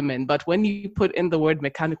acceptable for women. But when you put in the word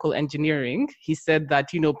mechanical engineering, he said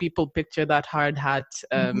that, people picture that hard hat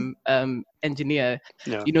engineer.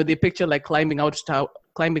 Yeah. They picture like climbing up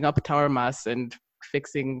tower masts and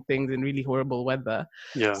fixing things in really horrible weather.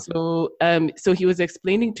 Yeah. So he was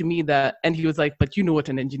explaining to me that, and he was like, but you know what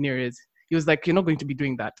an engineer is. He was like, you're not going to be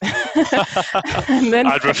doing that. And then,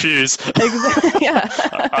 I'd refuse. Exactly. Yeah.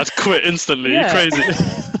 I'd quit instantly. Yeah. You're crazy.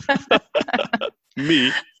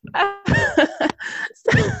 Me?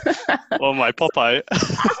 Or my Popeye?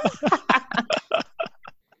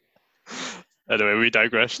 Anyway, we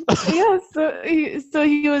digress. Yeah, so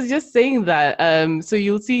he was just saying that. So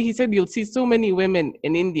he said you'll see so many women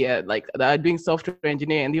in India like that are doing software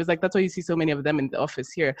engineering, and he was like, that's why you see so many of them in the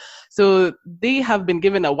office here. So they have been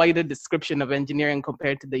given a wider description of engineering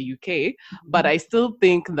compared to the UK, but I still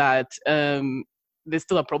think that there's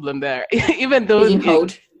still a problem there, even though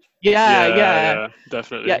Yeah,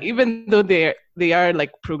 definitely. Yeah, even though they are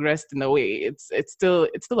like progressed in a way, it's still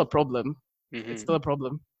a problem. Mm-hmm. It's still a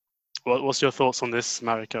problem. What's your thoughts on this,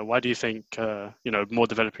 Marika? Why do you think more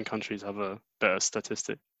developing countries have a better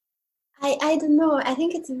statistic? I don't know. I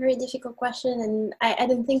think it's a very difficult question, and I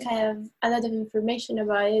don't think I have a lot of information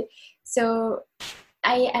about it. So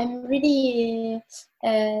I'm really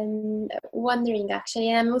wondering, actually,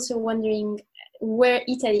 and I'm also wondering where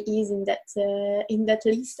Italy is in that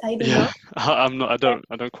list. I don't know. I'm not.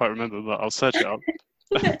 I don't quite remember, but I'll search it up.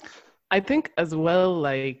 I think as well,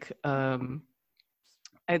 like.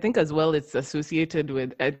 I think as well it's associated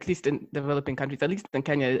with, at least in developing countries, at least in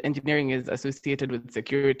Kenya, engineering is associated with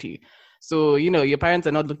security. So, your parents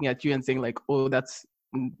are not looking at you and saying like, oh, that's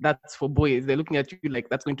for boys. They're looking at you like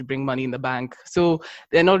that's going to bring money in the bank. So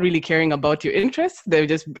they're not really caring about your interests. They're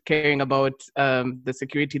just caring about the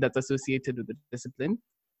security that's associated with the discipline.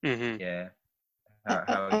 Mm-hmm. Yeah.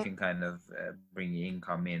 How you can kind of bring your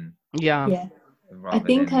income in. Yeah. Rather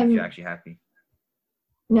than if you're actually happy.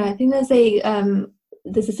 No, I think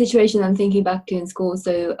there's a situation I'm thinking back to in school.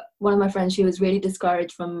 So one of my friends, she was really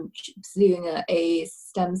discouraged from pursuing a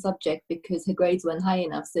STEM subject because her grades weren't high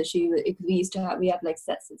enough. So we have like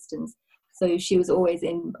set systems. So she was always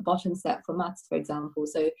in bottom set for maths, for example.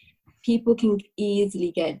 So people can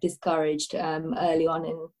easily get discouraged early on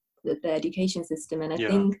in the education system. And I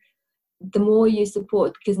think the more you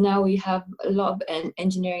support, because now we have a lot of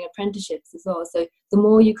engineering apprenticeships as well, so the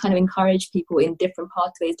more you kind of encourage people in different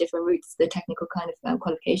pathways, different routes, the technical kind of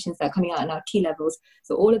qualifications that are coming out in our T levels,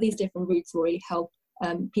 so all of these different routes will really help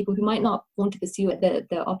people who might not want to pursue it.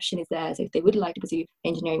 The option is there. So if they would like to pursue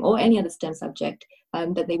engineering or any other STEM subject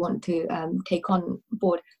that they want to take on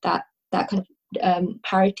board, that kind of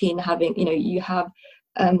parity in having, you have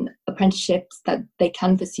apprenticeships that they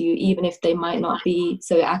can pursue even if they might not be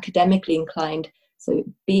so academically inclined. So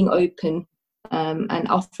being open and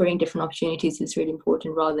offering different opportunities is really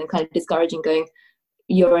important, rather than kind of discouraging, going,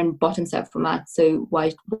 you're in bottom set for maths, so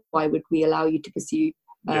why would we allow you to pursue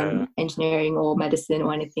engineering or medicine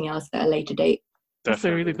or anything else at a later date. That's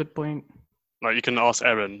a really good point. Like, you can ask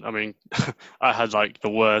Erin. I mean, I had like the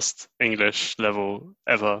worst English level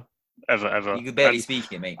ever. You could barely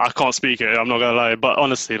speak it, mate. I can't speak it, I'm not gonna lie. But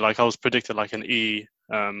honestly, like, I was predicted like an E.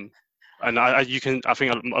 And I think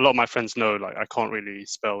a lot of my friends know, like, I can't really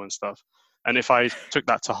spell and stuff. And if I took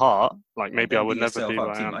that to heart, like, maybe I would never be where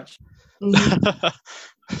I am.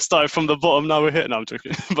 Started from the bottom, now we're here. No, I'm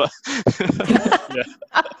joking. But yeah.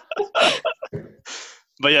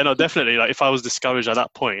 But yeah, no, definitely. Like, if I was discouraged at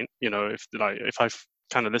that point, if I've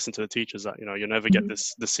kind of listened to the teachers that, you never get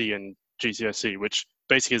the C in GCSE, which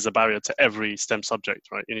basically is a barrier to every STEM subject,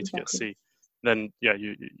 right? You need to get C. Then yeah,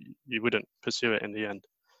 you wouldn't pursue it in the end.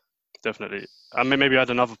 Definitely. I mean, maybe I had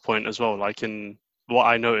another point as well. Like, in what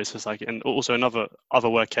I noticed is, like, and also in other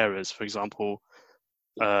work areas, for example,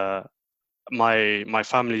 my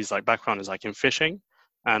family's like background is like in fishing.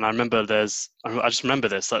 And I just remember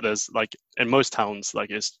this, that there's like, in most towns,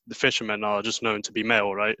 like, it's the fishermen are just known to be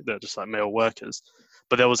male, right? They're just like male workers.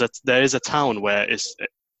 But there is a town where it's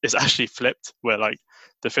actually flipped, where like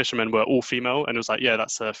the fishermen were all female, and it was like, yeah,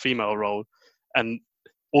 that's a female role. And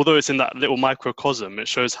although it's in that little microcosm, it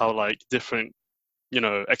shows how like different,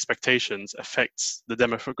 expectations affects the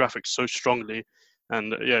demographics so strongly.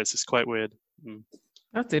 And yeah, it's quite weird.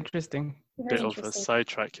 That's interesting. Bit of a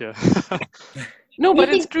sidetrack, yeah. No, Do you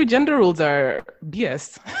but it's think true. Gender roles are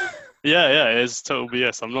BS. Yeah, it's total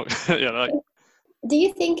BS. I'm not, like, do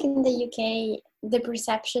you think in the UK the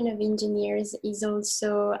perception of engineers is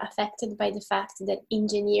also affected by the fact that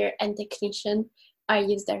engineer and technician are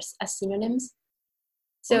used as synonyms?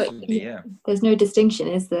 So Possibly, yeah. There's no distinction,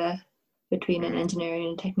 is there, between an engineer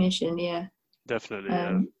and a technician? Yeah. definitely,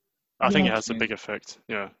 I think Yeah. it has a big effect.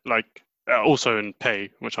 Yeah, like also in pay,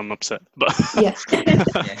 which I'm upset, but Yeah.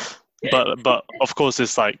 Yeah. but of course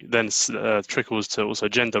it's like then trickles to also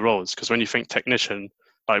gender roles, because when you think technician,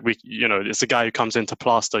 like it's the guy who comes in to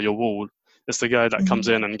plaster your wall. It's the guy that comes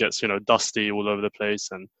in and gets dusty all over the place,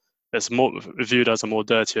 and it's more viewed as a more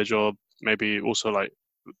dirtier job. Maybe also like,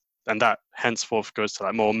 and that henceforth goes to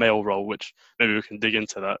like more male role, which maybe we can dig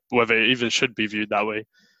into that, whether it even should be viewed that way.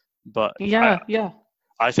 But Yeah.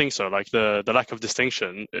 I think so. Like the lack of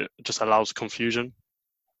distinction, it just allows confusion.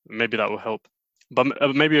 Maybe that will help. But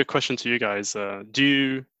maybe a question to you guys: do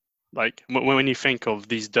you like when you think of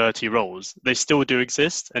these dirty roles, they still do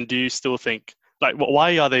exist? And do you still think like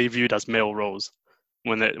why are they viewed as male roles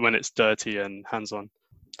when it's dirty and hands-on?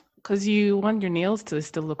 Because you want your nails to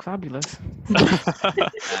still look fabulous.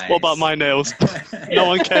 What about my nails? No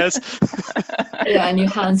one cares. Yeah, and your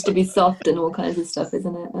hands to be soft and all kinds of stuff,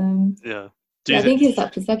 isn't it? Yeah. I think it's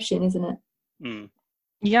that perception, isn't it? Mm.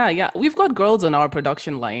 Yeah. We've got girls on our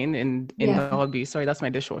production line in Yeah. the hobby. Sorry, that's my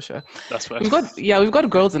dishwasher. That's fair. We've got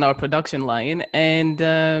girls in our production line, and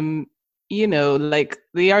like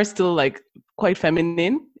they are still like quite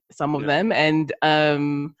feminine, some of them, and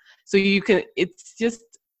so it's just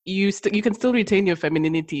you can still retain your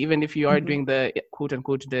femininity even if you are doing the quote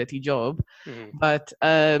unquote dirty job. But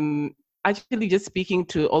actually just speaking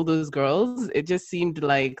to all those girls, it just seemed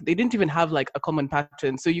like they didn't even have like a common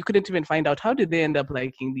pattern, so you couldn't even find out how did they end up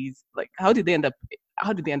liking these, like how did they end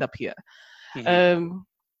up here.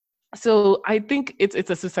 So I think it's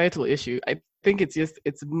a societal issue. I think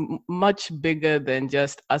it's much bigger than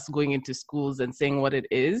just us going into schools and saying what it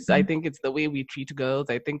is. I think it's the way we treat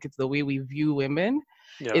girls. I think it's the way we view women.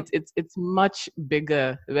 It's much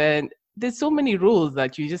bigger. When there's so many roles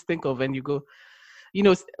that you just think of and you go,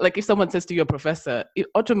 like if someone says to you a professor, it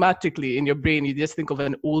automatically in your brain you just think of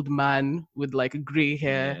an old man with like gray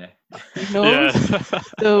hair.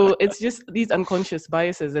 So it's just these unconscious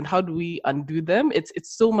biases, and how do we undo them? It's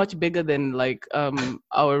so much bigger than like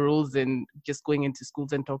our roles in just going into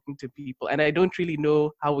schools and talking to people, and I don't really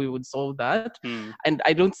know how we would solve that. And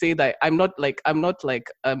I don't say that I'm not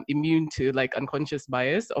immune to like unconscious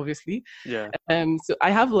bias, obviously. So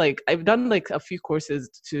I've done like a few courses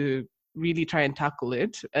to really try and tackle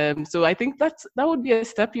it. So I think that would be a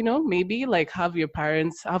step, maybe like have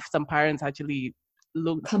some parents actually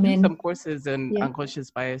Come in. some courses on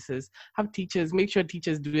unconscious biases, have teachers, make sure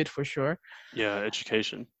teachers do it for sure.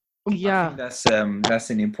 Education. I think that's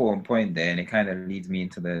an important point there, and it kind of leads me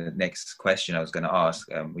into the next question I was going to ask,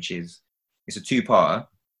 which is, it's a two-parter.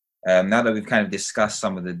 Now that we've kind of discussed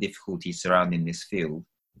some of the difficulties surrounding this field,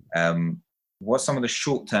 what's some of the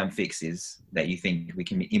short-term fixes that you think we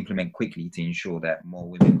can implement quickly to ensure that more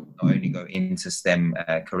women not only go into STEM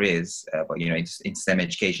careers, but into STEM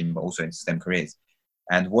education, but also into STEM careers?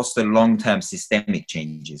 And what's the long-term systemic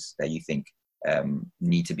changes that you think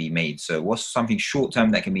need to be made? So what's something short-term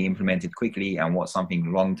that can be implemented quickly, and what's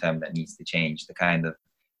something long-term that needs to change to kind of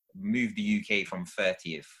move the UK from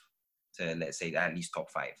 30th to, let's say, at least top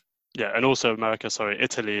 5? Yeah, and also America,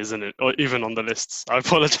 Italy isn't it, or even on the lists. I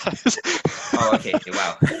apologize. Oh, okay,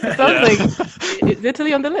 wow. Is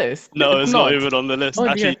Italy on the list? No, it's not even on the list. Oh,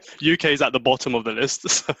 actually, UK is at the bottom of the list.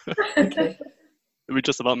 So Okay. we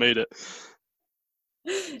just about made it.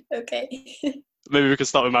 Okay. Maybe we can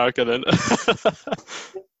start with America then.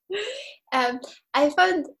 I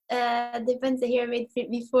found the points that you made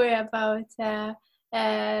before about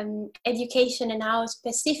education and how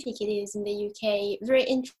specific it is in the UK very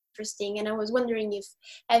interesting, and I was wondering if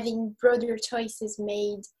having broader choices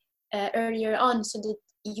made earlier on, so that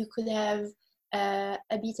you could have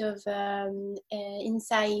a bit of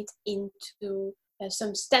insight into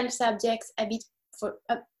some STEM subjects a bit for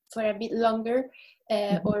a bit longer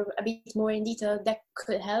or a bit more in detail, that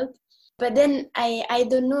could help. But then I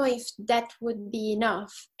don't know if that would be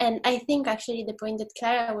enough. And I think actually the point that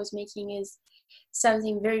Clara was making is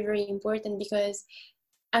something very, very important, because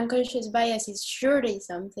unconscious bias is surely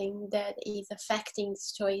something that is affecting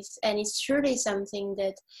this choice, and it's surely something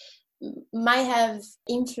that might have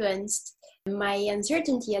influenced my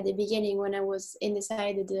uncertainty at the beginning when I was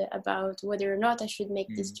undecided about whether or not I should make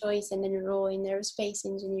this choice and enroll in aerospace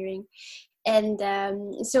engineering. And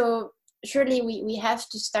so surely we have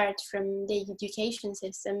to start from the education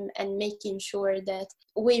system and making sure that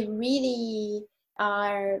we really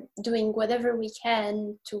are doing whatever we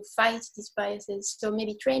can to fight these biases. So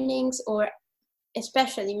maybe trainings, or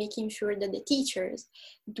especially making sure that the teachers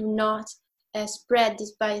do not spread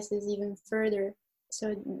these biases even further.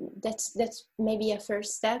 So that's maybe a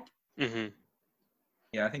first step. Mm-hmm.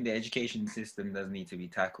 Yeah, I think the education system does need to be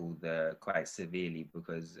tackled quite severely,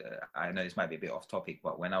 because I know this might be a bit off topic,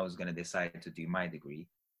 but when I was going to decide to do my degree,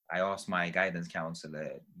 I asked my guidance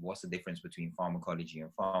counselor, what's the difference between pharmacology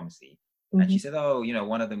and pharmacy? Mm-hmm. And she said, oh,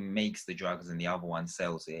 one of them makes the drugs and the other one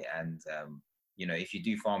sells it. And, if you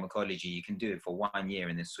do pharmacology, you can do it for 1 year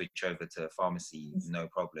and then switch over to pharmacy, no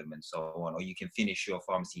problem, and so on. Or you can finish your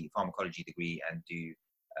pharmacology degree and do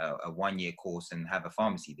a 1 year course and have a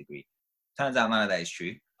pharmacy degree. Turns out none of that is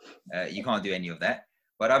true. You can't do any of that.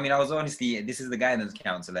 But I mean, I was honestly, this is the guidance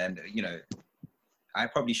counselor, and I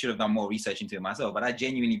probably should have done more research into it myself, but I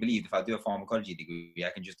genuinely believe if I do a pharmacology degree, I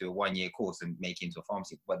can just do a 1 year course and make it into a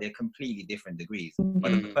pharmacy. But they're completely different degrees. Mm-hmm.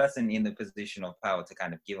 But the person in the position of power to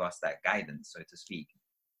kind of give us that guidance, so to speak,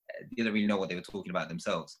 didn't really know what they were talking about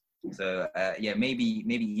themselves. So maybe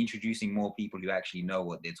introducing more people who actually know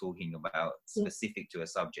what they're talking about specific to a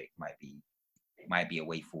subject might be a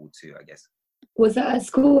way forward too, I guess. Was that at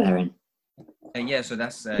school, Aaron? So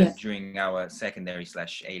that's during our secondary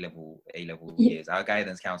 / A-level years. Our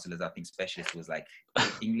guidance counselors, I think specialist was like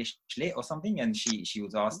English lit or something, and she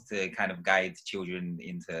was asked to kind of guide children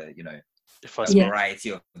into a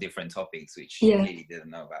variety of different topics which she really didn't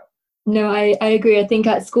know about. No, I agree. I think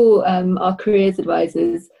at school our careers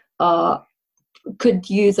advisors could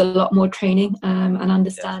use a lot more training and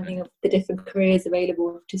understanding of the different careers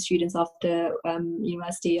available to students after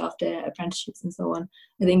university, after apprenticeships and so on.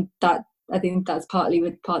 I think that's partly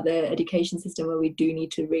with part of the education system, where we do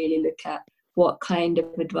need to really look at what kind of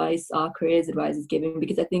advice our careers advisors giving,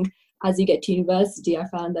 because I think as you get to university, I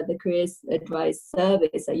found that the careers advice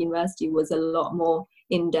service at university was a lot more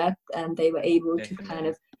in-depth, and they were able to kind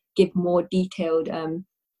of give more detailed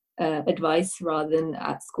advice rather than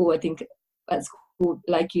at school. I think at school,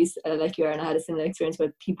 like you Aaron, I had a similar experience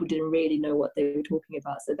where people didn't really know what they were talking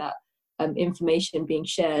about, so that information being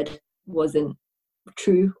shared wasn't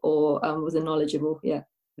true or wasn't knowledgeable.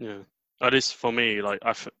 At least for me, like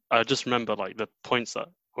I just remember like the points that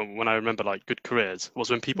when I remember like good careers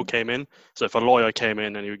was when people came in. So if a lawyer came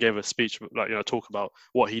in and he gave a speech, like talk about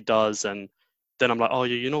what he does, and then I'm like, oh,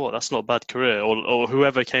 you know what, that's not a bad career. Or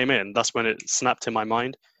whoever came in, that's when it snapped in my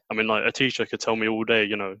mind. I mean, like a teacher could tell me all day,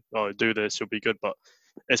 oh, do this, you'll be good, but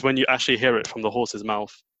it's when you actually hear it from the horse's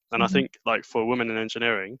mouth. And I think like for women in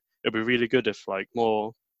engineering, it'd be really good if like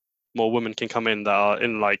more women can come in that are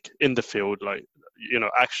in the field, like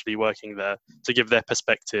actually working there, to give their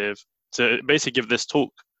perspective, to basically give this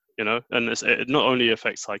talk, and it not only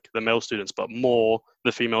affects like the male students but more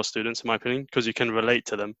the female students, in my opinion, because you can relate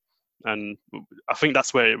to them. And I think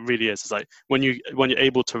that's where it really is. It's like when you're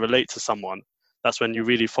able to relate to someone, that's when you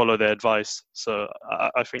really follow their advice. So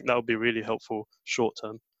I think that would be really helpful short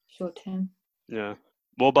term. Yeah.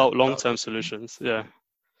 What about long-term solutions? Yeah.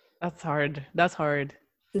 That's hard.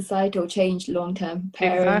 Societal change long term.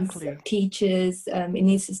 Parents, teachers, it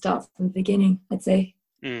needs to start from the beginning, I'd say.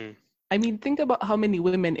 I mean, think about how many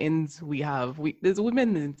women ins we have. There's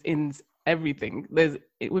women in everything. There's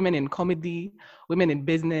women in comedy, women in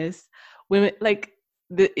business, women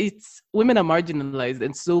women are marginalized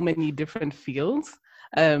in so many different fields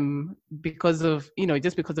because of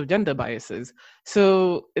gender biases.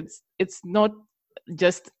 So it's not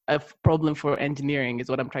just a problem for engineering, is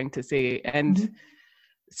what I'm trying to say. And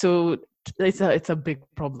so it's a big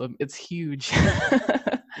problem. It's huge.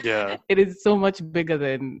 Yeah, it is so much bigger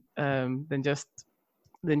than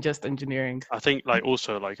just engineering. I think like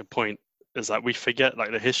also like a point is that we forget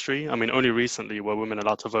like the history. I mean, only recently were women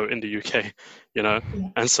allowed to vote in the UK,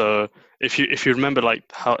 and so if you remember like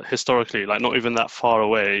how historically, like not even that far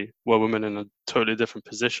away, were women in a totally different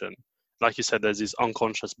position. Like you said, there's this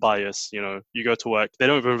unconscious bias. You go to work, they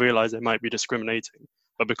don't even realize they might be discriminating,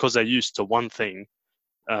 but because they're used to one thing,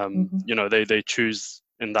 they choose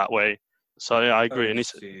in that way. So yeah, I agree.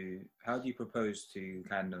 How do you propose to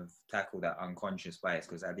kind of tackle that unconscious bias?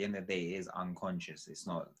 Because at the end of the day, it is unconscious. It's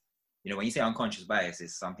not, when you say unconscious bias,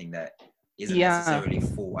 it's something that isn't necessarily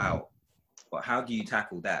thought out. But how do you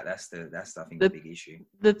tackle that? That's I think the big issue.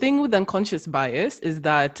 The thing with unconscious bias is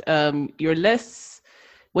that you're less.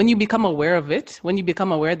 When you become aware of it, when you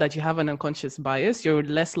become aware that you have an unconscious bias, you're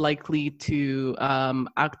less likely to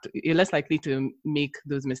you're less likely to make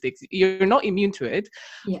those mistakes. You're not immune to it,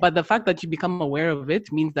 but the fact that you become aware of it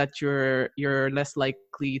means that you're less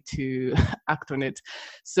likely to act on it.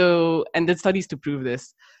 So, and there's studies to prove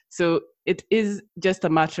this. So it is just a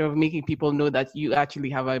matter of making people know that you actually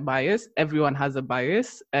have a bias. Everyone has a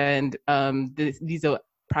bias, and these are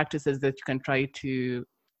practices that you can try to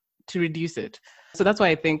reduce it. So that's why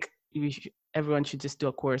I think everyone should just do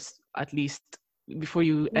a course at least before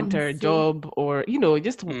you enter a job, or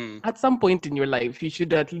just at some point in your life, you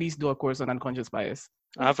should at least do a course on unconscious bias.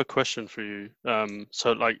 I have a question for you.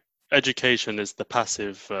 So like education is the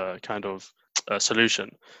passive kind of solution,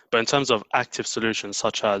 but in terms of active solutions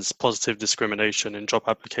such as positive discrimination in job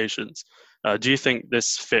applications, do you think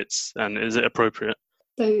this fits and is it appropriate?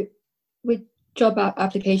 So with job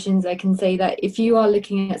applications, I can say that if you are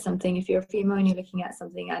looking at something, if you're a female and you're looking at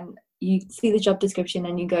something and you see the job description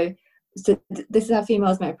and you go, so this is how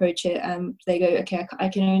females might approach it. They go, okay, I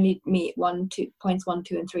can only meet points 1,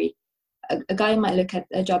 2, and 3. A guy might look at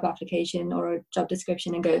a job application or a job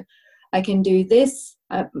description and go, I can do this,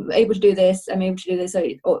 I'm able to do this, I'm able to do this,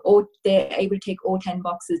 or they're able to tick all 10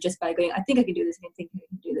 boxes just by going, I think I can do this, I think I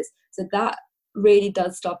can do this. So that really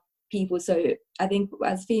does stop people. So I think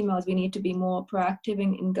as females, we need to be more proactive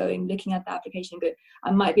in going, looking at the application and go,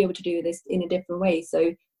 I might be able to do this in a different way.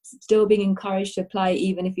 So still being encouraged to apply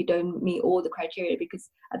even if you don't meet all the criteria, because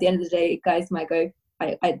at the end of the day, guys might go,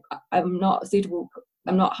 I'm not suitable,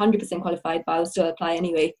 I'm not 100% qualified, but I'll still apply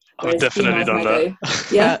anyway. I've definitely done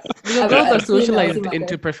that. Girls are socialized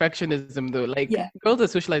into perfectionism, though. Girls are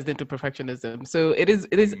socialized into perfectionism. So it is.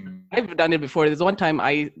 I've done it before. There's one time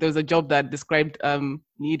there was a job that described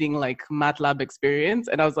needing like MATLAB experience,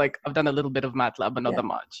 and I was like, I've done a little bit of MATLAB, but not that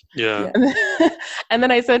much. Yeah. And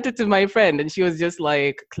then I sent it to my friend, and she was just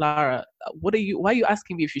like, Clara, why are you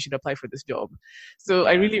asking me if you should apply for this job? So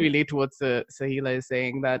I really relate to what Sahila is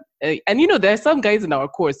saying, that and there are some guys in our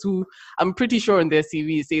course who I'm pretty sure in their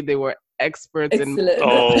CV say they were experts in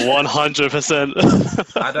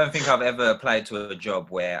 100%. I don't think I've ever applied to a job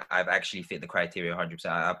where I've actually fit the criteria 100%.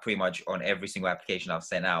 I pretty much on every single application I've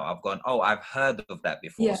sent out, I've gone, I've heard of that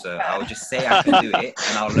before, so I'll just say I can do it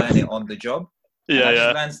and I'll learn it on the job. I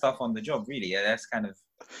just learn stuff on the job, really. That's kind of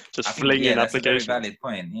just flinging applications. That's a very valid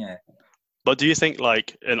point. Yeah. But do you think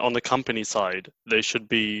on the company side, they should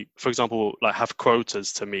be, for example, like have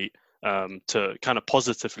quotas to meet to kind of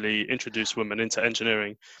positively introduce women into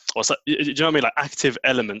engineering, or do you know what I mean? Like active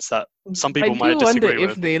elements that some people might disagree with.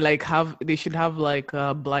 I do wonder if they should have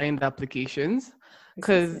blind applications,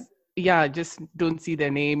 because just don't see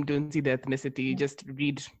their name, don't see their ethnicity, just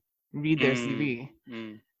read their CV.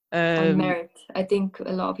 On merit. I think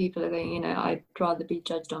a lot of people are going, I'd rather be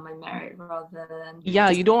judged on my merit rather than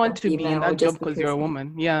you don't want to be in that job because you're a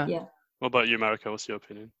woman. Yeah. What about you, Marika? What's your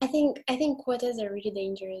opinion? I think quotas are really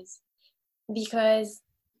dangerous, because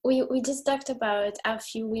we just talked about how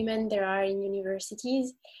few women there are in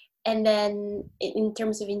universities, and then in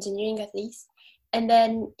terms of engineering at least, and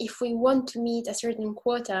then if we want to meet a certain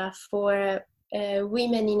quota for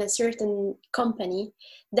women in a certain company,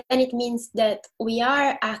 then it means that we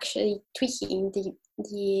are actually tweaking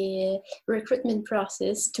the recruitment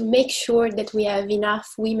process to make sure that we have enough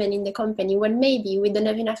women in the company when maybe we don't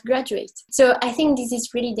have enough graduates. So I think this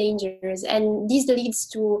is really dangerous, and this leads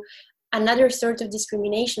to another sort of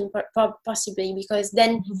discrimination possibly, because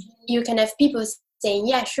then you can have people saying,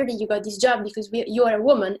 yeah, surely you got this job because you are a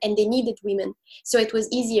woman and they needed women, so it was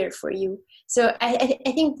easier for you. So I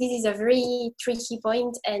think this is a very tricky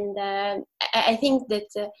point, and I think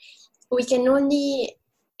that we can only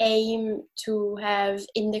aim to have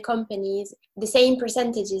in the companies the same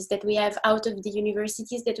percentages that we have out of the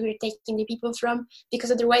universities that we're taking the people from,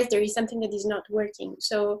 because otherwise there is something that is not working.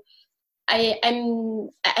 So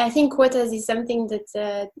I think quotas is something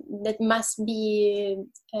that must be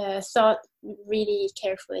thought really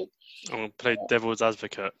carefully. I'm gonna play devil's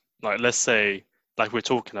advocate. Like, let's say, like we're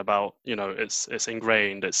talking about, it's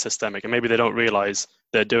ingrained, it's systemic, and maybe they don't realize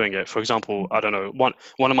they're doing it. For example, I don't know.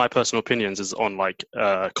 One of my personal opinions is on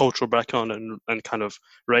cultural background and kind of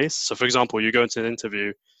race. So, for example, you go into an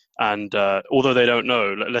interview, and although they don't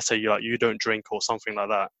know, let's say you don't drink or something like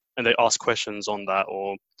that, and they ask questions on that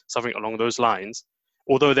or something along those lines,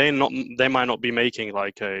 although they might not be making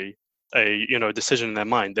like a decision in their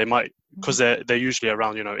mind. They might, because they're usually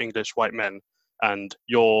around English white men, and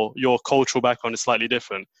your cultural background is slightly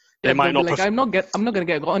different. They might not. I'm not gonna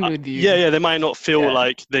get on with you. Yeah, they might not feel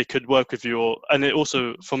like they could work with you, and it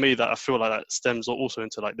also, for me, that I feel like that stems also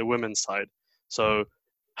into like the women's side. So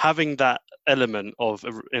having that element of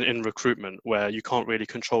in recruitment where you can't really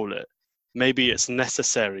control it, maybe it's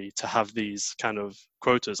necessary to have these kind of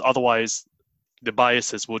quotas. Otherwise, the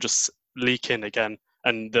biases will just leak in again,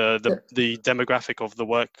 and the demographic of the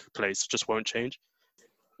workplace just won't change.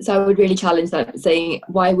 So I would really challenge that, saying,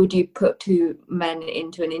 why would you put two men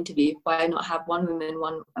into an interview? Why not have one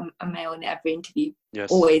woman, a male in every interview?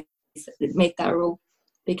 Yes. Always make that a rule,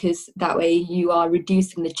 because that way you are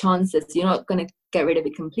reducing the chances. You're not going to get rid of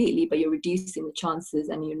it completely, but you're reducing the chances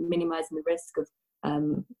and you're minimizing the risk of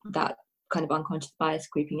that kind of unconscious bias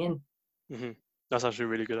creeping in. Mm-hmm. That's actually a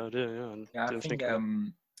really good idea. Yeah,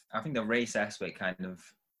 I think the race aspect kind of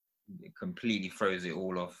completely throws it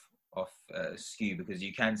all off skew, because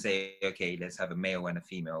you can say, okay, let's have a male and a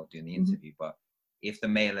female doing the interview, but if the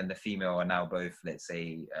male and the female are now both, let's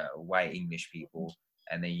say, white English people,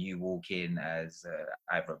 and then you walk in as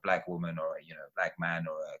either a black woman or a black man,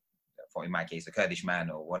 or in my case a Kurdish man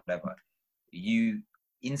or whatever, you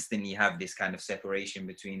instantly have this kind of separation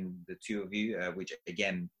between the two of you, which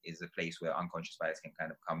again is a place where unconscious bias can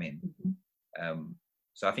kind of come in.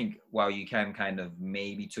 So I think while you can kind of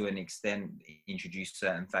maybe to an extent introduce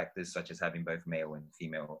certain factors such as having both male and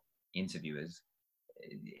female interviewers,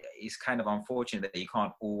 it's kind of unfortunate that you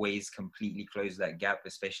can't always completely close that gap,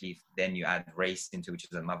 especially if then you add race into, which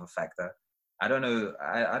is another factor. I don't know.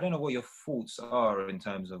 I don't know what your thoughts are in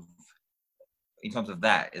terms of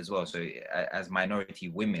that as well. So as minority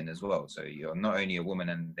women as well. So you're not only a woman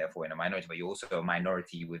and therefore in a minority, but you're also a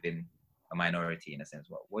minority within a minority in a sense.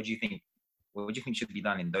 What do you think? What do you think should be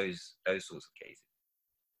done in those sorts of cases?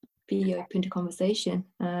 Be open to conversation.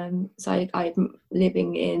 So I'm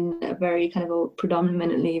living in a very kind of a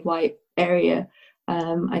predominantly white area.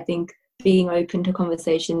 I think being open to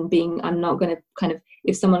conversation, I'm not going to kind of,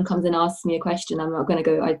 if someone comes and asks me a question, I'm not going to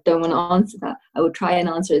go, I don't want to answer that. I will try and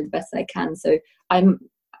answer it the best I can. So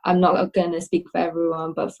I'm not going to speak for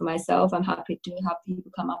everyone, but for myself, I'm happy to have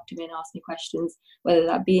people come up to me and ask me questions, whether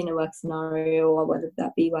that be in a work scenario or whether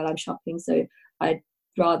that be while I'm shopping. So I'd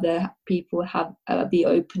rather people be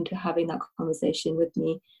open to having that conversation with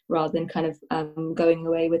me, rather than kind of going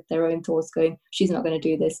away with their own thoughts, going, she's not going to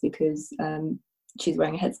do this because she's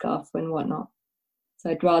wearing a headscarf and whatnot. So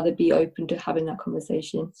I'd rather be open to having that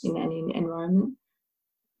conversation in any environment.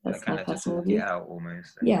 That's my personal view. Out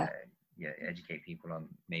almost. Yeah. Educate people on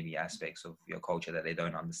maybe aspects of your culture that they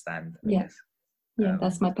don't understand. Yeah,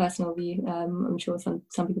 that's my personal view. I'm sure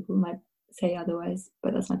some people might say otherwise,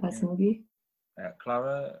 but that's my personal view.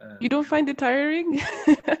 Clara, you don't find it tiring?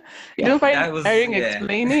 You don't find it tiring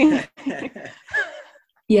explaining?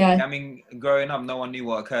 Yeah. I mean, growing up, no one knew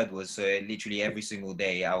what a Kurd was. So literally every single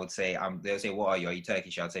day, I would say, they'll say, "What are you? Are you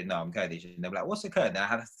Turkish?" I'd say, "No, I'm Kurdish." And they'll be like, "What's a Kurd?" And I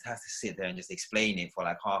have to sit there and just explain it for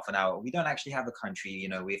like half an hour. We don't actually have a country,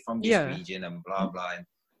 we're from this region and blah blah. And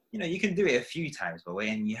you can do it a few times, but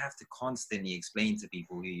when you have to constantly explain to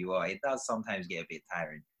people who you are, it does sometimes get a bit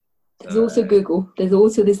tiring. There's also Google. There's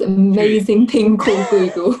also this amazing thing called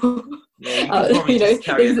Google. Yeah, you can probably just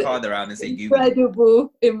carry a card around and say Google.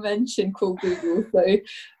 Incredible invention called Google. So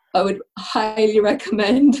I would highly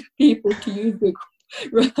recommend people to use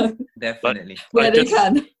Google. Definitely. Where they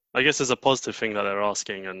can. I guess it's a positive thing that they're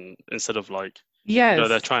asking, and instead of like, yes,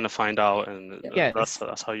 they're trying to find out, and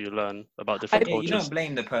that's how you learn about different cultures. You don't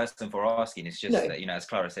blame the person for asking. It's just that, as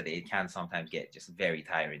Clara said, it can sometimes get just very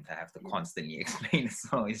tiring to have to constantly explain.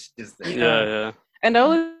 So it's just yeah. And I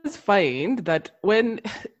always find that when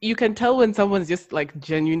you can tell when someone's just like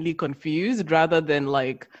genuinely confused, rather than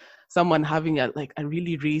like someone having a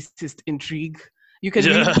really racist intrigue. You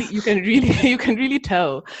can really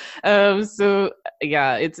tell. So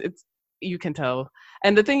yeah, it's you can tell.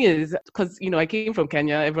 And the thing is, because I came from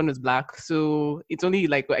Kenya, everyone was black, so it's only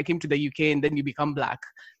like I came to the UK and then you become black.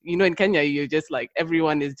 In Kenya, you're just like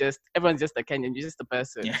everyone's just a Kenyan, you're just a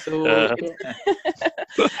person. Yeah. So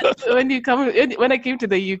when I came to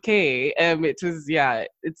the UK, it was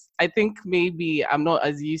I think maybe I'm not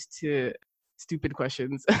as used to stupid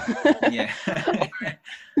questions. Yeah.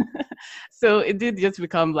 So it did just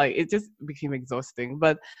become it just became exhausting.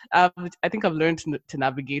 But I think I've learned to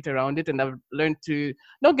navigate around it, and I've learned to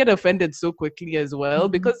not get offended so quickly as well,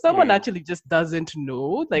 because someone actually just doesn't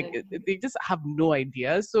know, they just have no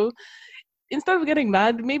idea. So instead of getting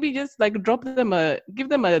mad, maybe just drop them give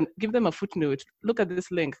them a footnote. Look at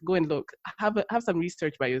this link. Go and look. Have some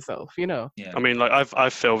research by yourself. Yeah. I mean, I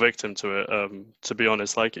fell victim to it. To be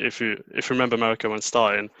honest, if you remember America when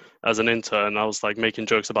starting as an intern, I was making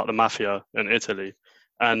jokes about the mafia in Italy,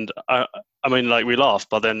 and I mean, we laughed,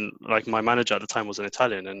 but then my manager at the time was an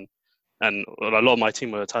Italian, and a lot of my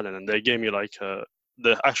team were Italian, and they gave me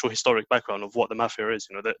the actual historic background of what the mafia is.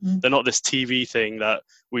 They're not this TV thing that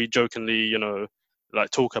we jokingly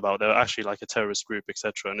talk about. They're actually a terrorist group,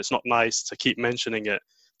 etc. And it's not nice to keep mentioning it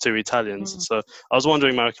to Italians. So I was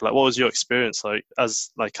wondering, Marika, what was your experience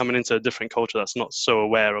as coming into a different culture that's not so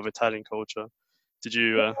aware of Italian culture? Did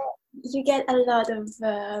you you get a lot of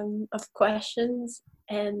questions,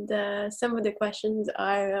 and some of the questions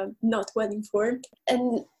are not well informed.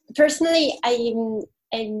 And personally, I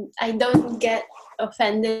don't get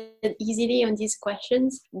offended easily on these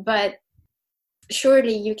questions, but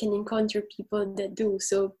surely you can encounter people that do.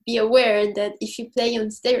 So be aware that if you play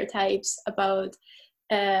on stereotypes about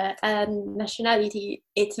nationality,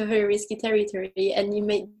 it's a very risky territory, and you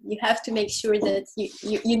have to make sure that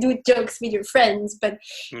you do jokes with your friends. But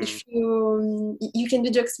if you can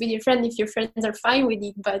do jokes with your friend if your friends are fine with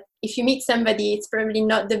it, but if you meet somebody, it's probably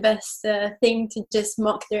not the best thing to just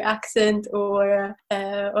mock their accent or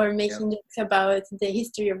making jokes about the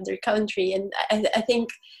history of their country. And I think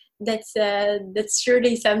that's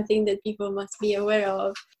surely something that people must be aware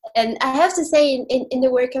of. And I have to say, in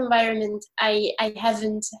the work environment, I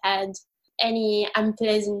haven't had any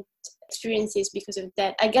unpleasant experiences because of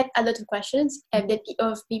that. I get a lot of questions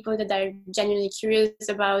of people that are genuinely curious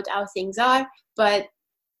about how things are, but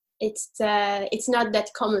it's not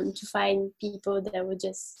that common to find people that would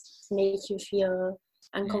just make you feel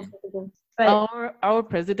uncomfortable. But our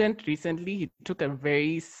president recently, he took a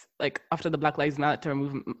very, like, after the Black Lives Matter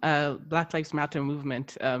movement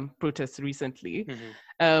protests recently.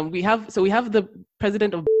 We have the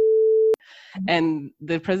president of, and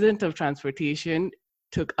the president of transportation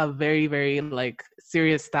took a very, very like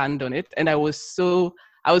serious stand on it, and I was so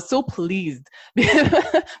pleased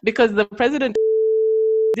because the president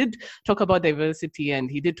did talk about diversity and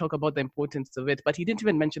he did talk about the importance of it, but he didn't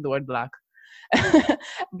even mention the word black.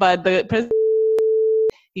 But the president,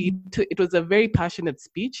 it was a very passionate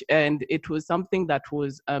speech, and it was something that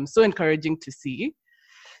was so encouraging to see.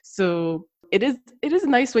 So it is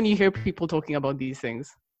nice when you hear people talking about these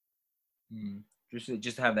things.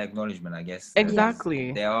 Just to have that acknowledgement, I guess.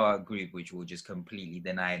 Exactly. There are a group which will just completely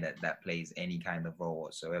deny that plays any kind of role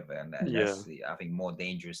whatsoever, and that's, I think, more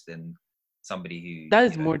dangerous than somebody who. That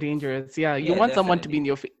is more dangerous. Yeah, you want someone to be in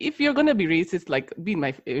your face. If you're gonna be racist, like, be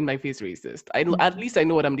in my face racist. At least I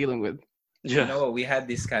know what I'm dealing with. Yeah. You know what? We had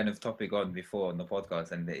this kind of topic on before on the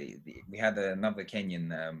podcast, and we had another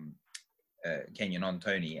Kenyan on,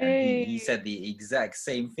 Tony, and he said the exact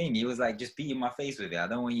same thing. He was like, just be in my face with it. I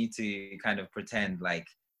don't want you to kind of pretend like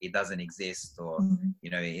it doesn't exist or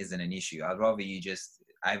it isn't an issue. I'd rather you just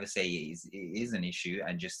either say it is an issue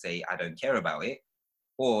and just say I don't care about it,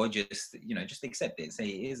 or just accept it, say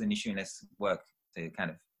it is an issue and let's work to kind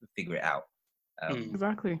of figure it out.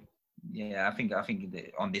 Exactly. Yeah, I think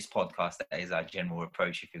on this podcast, that is our general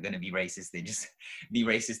approach. If you're going to be racist, then just be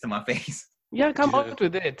racist to my face. Yeah, come out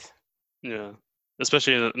with it. Yeah,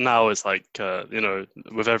 especially now, it's like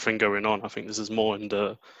with everything going on, I think this is more in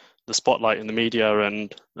the spotlight in the media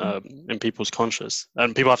and in people's conscious,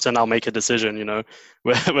 and people have to now make a decision.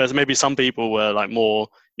 Whereas maybe some people were like more,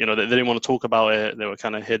 they didn't want to talk about it. They were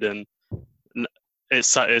kind of hidden. It's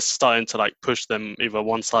starting to like push them either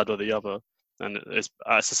one side or the other. And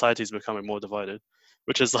society is becoming more divided,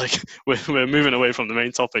 which is like we're moving away from the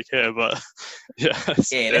main topic here, but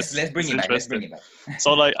let's bring it back. Let's bring it back.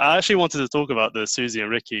 So like, I actually wanted to talk about the Susie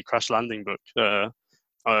and Ricky Crash Landing book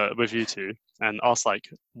with you two, and ask like,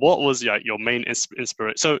 what was your main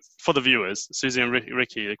inspiration? So for the viewers, Susie and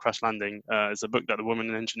Ricky, the Crash Landing is a book that the Women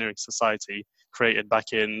in Engineering Society created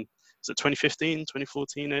back in, was it 2015,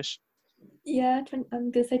 2014-ish? Yeah,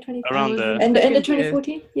 I'm gonna say 2015. Around there. End of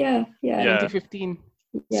 2014. Yeah. 2015.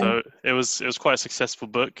 Yeah. So it was quite a successful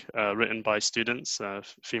book written by students,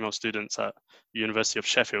 female students at the University of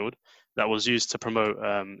Sheffield, that was used to promote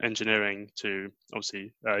engineering to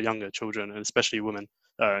obviously younger children, and especially women,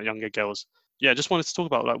 younger girls. Yeah, just wanted to talk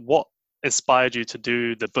about like what inspired you to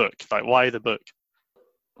do the book. Like, why the book?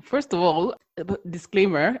 First of all,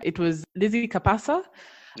 disclaimer: it was Lizzie Capassa,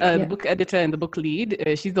 the book editor and the book lead.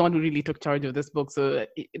 She's the one who really took charge of this book. So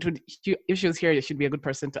if she was here, it should be a good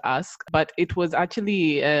person to ask. But it was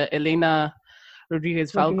actually Elena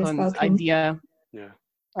Rodriguez Falcon's idea. Yeah.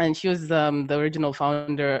 And she was the original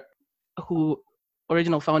founder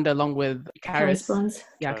along with Karis Bronze.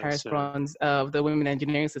 Yeah, Karis Bronze of the Women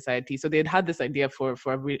Engineering Society. So they had this idea for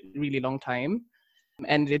a really long time.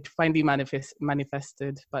 And it finally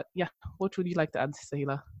manifested. But yeah, what would you like to add,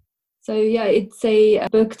 Sahila? So yeah, it's a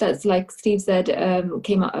book that's, like Steve said,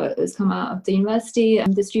 come out of the university.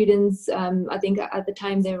 The students, I think at the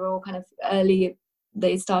time they were all kind of early.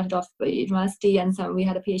 They started off at university, and so we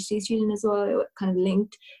had a PhD student as well. It kind of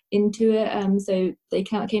linked into it. So they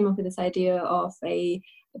came up with this idea of a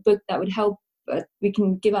book that would help. We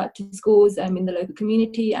can give out to schools in the local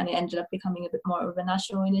community, and it ended up becoming a bit more of a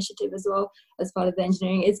national initiative as well as part of the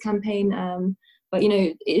Engineering Is campaign. But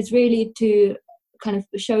it's really to kind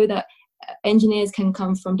of show that engineers can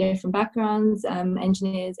come from different backgrounds.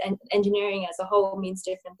 Engineering as a whole means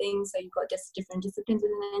different things. So you've got just different disciplines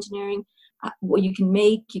within engineering. What you can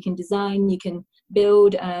make, you can design, you can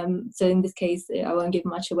build. So in this case, I won't give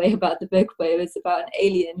much away about the book, but it was about an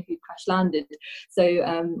alien who crash landed. So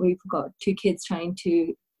we've got two kids trying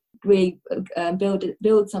to really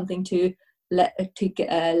build something to let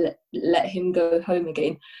him go home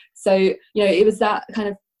again. So it was that kind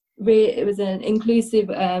of it was an inclusive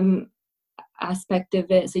aspect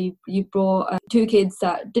of it. So you brought two kids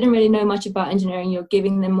that didn't really know much about engineering. You're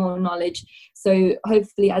giving them more knowledge. So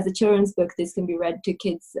hopefully, as a children's book, this can be read to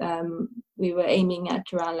kids. We were aiming at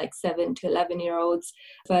around like 7 to 11-year-olds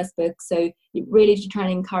first book. So really to try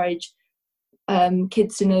and encourage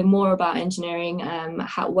kids to know more about engineering,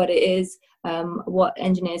 what it is, what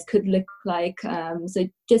engineers could look like. So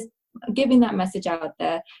just giving that message out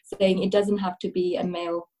there, saying it doesn't have to be a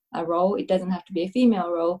male role, it doesn't have to be a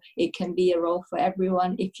female role, it can be a role for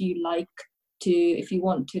everyone. If you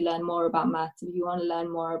want to learn more about maths, if you want to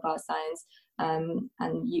learn more about science, and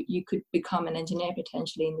you could become an engineer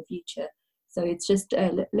potentially in the future. So it's just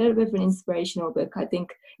a little bit of an inspirational book. I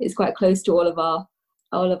think it's quite close to all of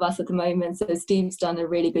us at the moment. So Steve's done a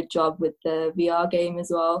really good job with the VR game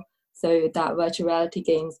as well. So that virtual reality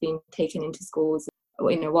game's been taken into schools,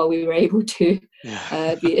 while we were able to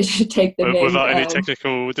take them in. Without any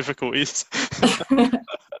technical difficulties.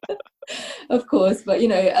 Of course, but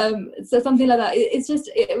so something like that.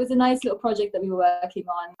 It was a nice little project that we were working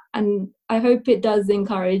on, and I hope it does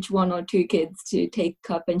encourage one or two kids to take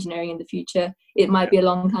up engineering in the future. It might be a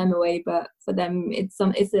long time away, but for them, it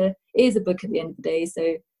is a book at the end of the day.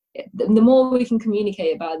 So the more we can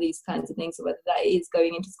communicate about these kinds of things, whether that is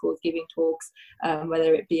going into schools, giving talks,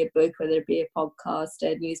 whether it be a book, whether it be a podcast,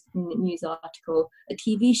 a news article, a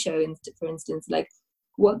TV show, for instance, like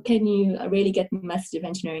what can you really get the message of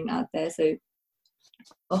engineering out there? So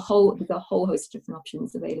there's a whole host of different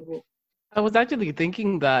options available. I was actually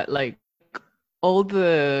thinking that like all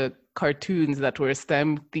the cartoons that were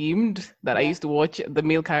STEM themed that I used to watch, the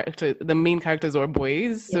main characters were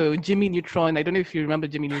boys. So Jimmy Neutron, I don't know if you remember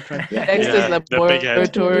Jimmy Neutron. Dexter's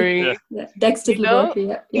Laboratory. Dexter's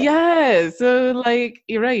Laboratory. Yeah. So like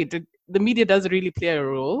you're right. The media does really play a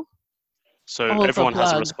role. So also everyone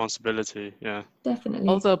has a responsibility. Yeah. Definitely.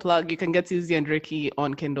 Also a plug. You can get Susie and Ricky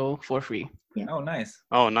on Kindle for free. Yeah. Oh, nice.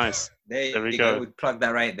 Oh, nice. There we go. We plug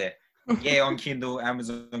that right there. Yeah, on Kindle,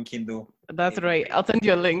 Amazon Kindle. That's right. I'll send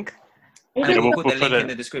you a link. And we'll put the link in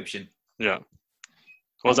the description. Yeah.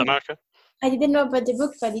 What was that, Marika? I didn't know about the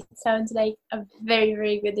book, but it sounds like a very,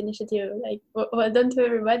 very good initiative. Like, well done to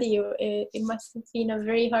everybody. It must have been a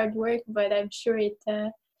very hard work, but I'm sure it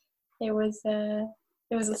was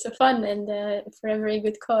also fun and for a very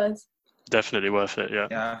good cause. Definitely worth it,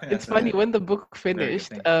 yeah. It's funny, when the book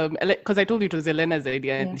finished, because I told you it was Elena's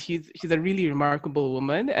idea, and she's a really remarkable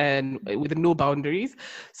woman and with no boundaries.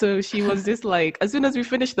 So she was just like, as soon as we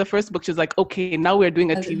finished the first book, she was like, okay, now we're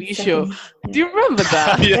doing a TV show. Do you remember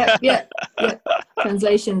that? Yeah.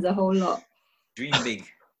 Translations a whole lot. Dream big.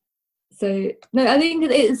 So no, I think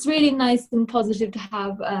it's really nice and positive to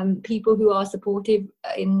have people who are supportive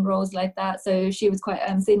in roles like that. So she was quite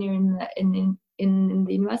senior in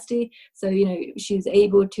the university, so she's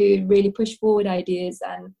able to really push forward ideas,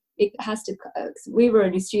 and it has to. We were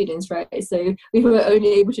only students, right? So we were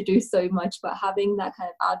only able to do so much. But having that kind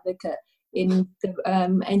of advocate in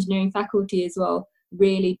the engineering faculty as well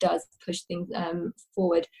really does push things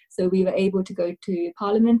forward. So we were able to go to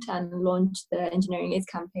Parliament and launch the Engineering Is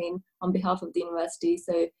campaign on behalf of the university.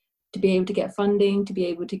 So to be able to get funding, to be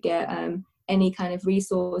able to get any kind of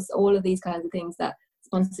resource, all of these kinds of things, that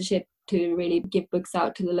sponsorship to really give books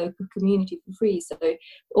out to the local community for free. So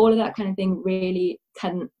all of that kind of thing really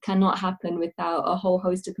cannot happen without a whole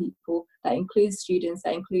host of people. That includes students,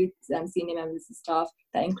 that includes senior members of staff,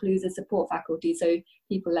 that includes the support faculty. So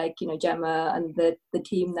people like Gemma and the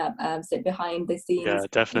team that sit behind the scenes. Yeah,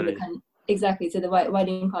 definitely. Exactly. So the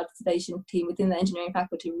widening participation team within the engineering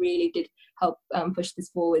faculty really did help push this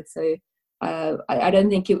forward. So I don't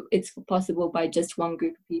think it's possible by just one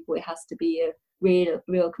group of people. It has to be a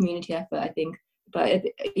real community effort, I think. But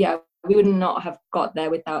we would not have got there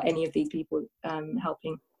without any of these people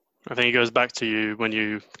helping. I think it goes back to you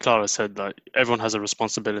when Clara said that everyone has a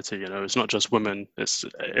responsibility. It's not just women.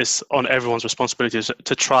 It's on everyone's responsibility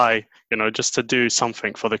to try, just to do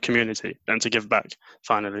something for the community and to give back.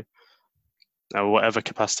 Finally, whatever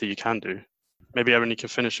capacity you can do. Maybe Erin, you can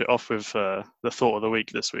finish it off with the thought of the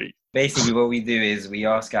week this week. Basically, what we do is we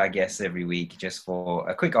ask our guests every week just for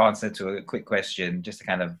a quick answer to a quick question, just to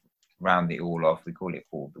kind of round it all off. We call it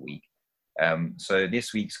Thought of the Week. So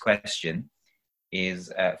this week's question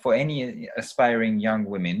is for any aspiring young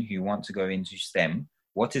women who want to go into STEM,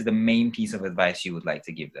 what is the main piece of advice you would like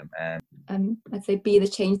to give them? I'd say be the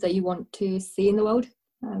change that you want to see in the world.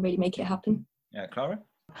 Really make it happen. Clara?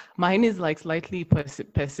 Mine is like slightly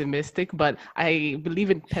pessimistic, but I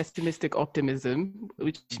believe in pessimistic optimism,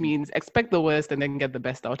 which means expect the worst and then get the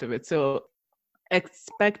best out of it. So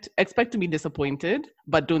expect to be disappointed,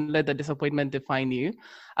 but don't let the disappointment define you.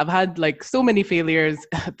 I've had like so many failures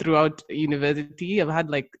throughout university. I've had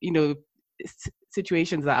like,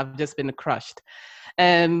 situations that I've just been crushed.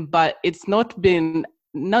 But it's not been,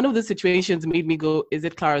 none of the situations made me go, is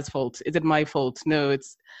it Clara's fault? Is it my fault? No,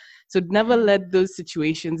 so never let those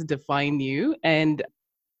situations define you, and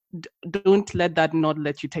don't let that not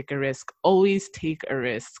let you take a risk. Always take a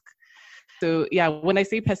risk. So yeah, when I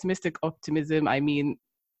say pessimistic optimism, I mean,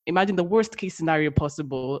 imagine the worst case scenario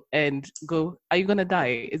possible and go, are you going to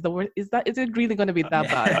die? Is it really going to be that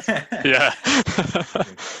bad? Yeah.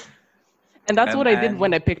 And that's what I did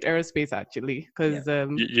when I picked aerospace, actually, because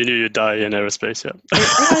you knew you'd die in aerospace,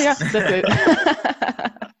 yeah, that's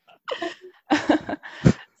it.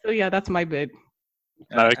 So yeah, that's my bid.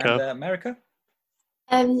 America?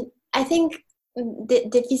 I think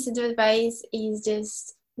the piece of advice is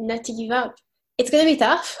just not to give up. It's going to be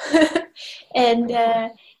tough. And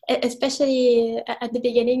especially at the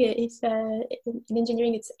beginning, in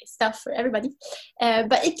engineering, it's tough for everybody.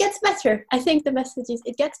 But it gets better. I think the message is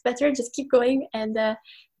it gets better. Just keep going and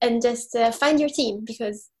just find your team,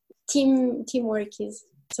 because teamwork is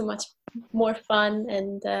so much more fun.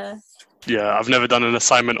 And yeah, I've never done an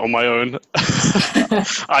assignment on my own.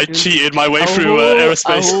 I cheated my way through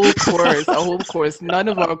aerospace. A whole course. None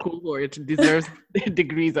of our cohort deserves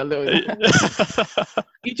degrees alone.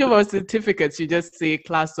 Each of our certificates, you just say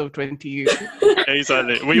class of 20.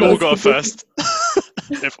 Exactly. We all got a first.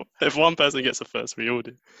 if one person gets a first, we all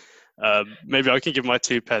do. Maybe I can give my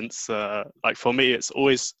 2 pence. Like for me,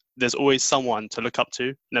 there's always someone to look up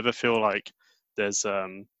to. Never feel like there's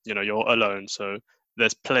you're alone. So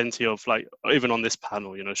there's plenty of, like, even on this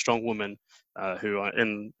panel, strong women who are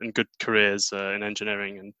in good careers in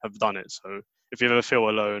engineering and have done it. So if you ever feel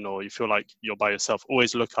alone or you feel like you're by yourself,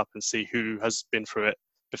 always look up and see who has been through it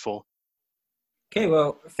before. Okay,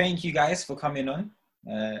 well, thank you guys for coming on,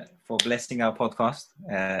 for blessing our podcast,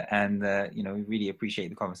 and we really appreciate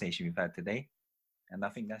the conversation we've had today. And I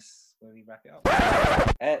think that's where we wrap it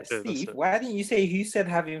up. Steve, why didn't you say who said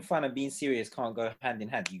having fun and being serious can't go hand in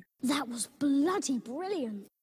hand? That was bloody brilliant.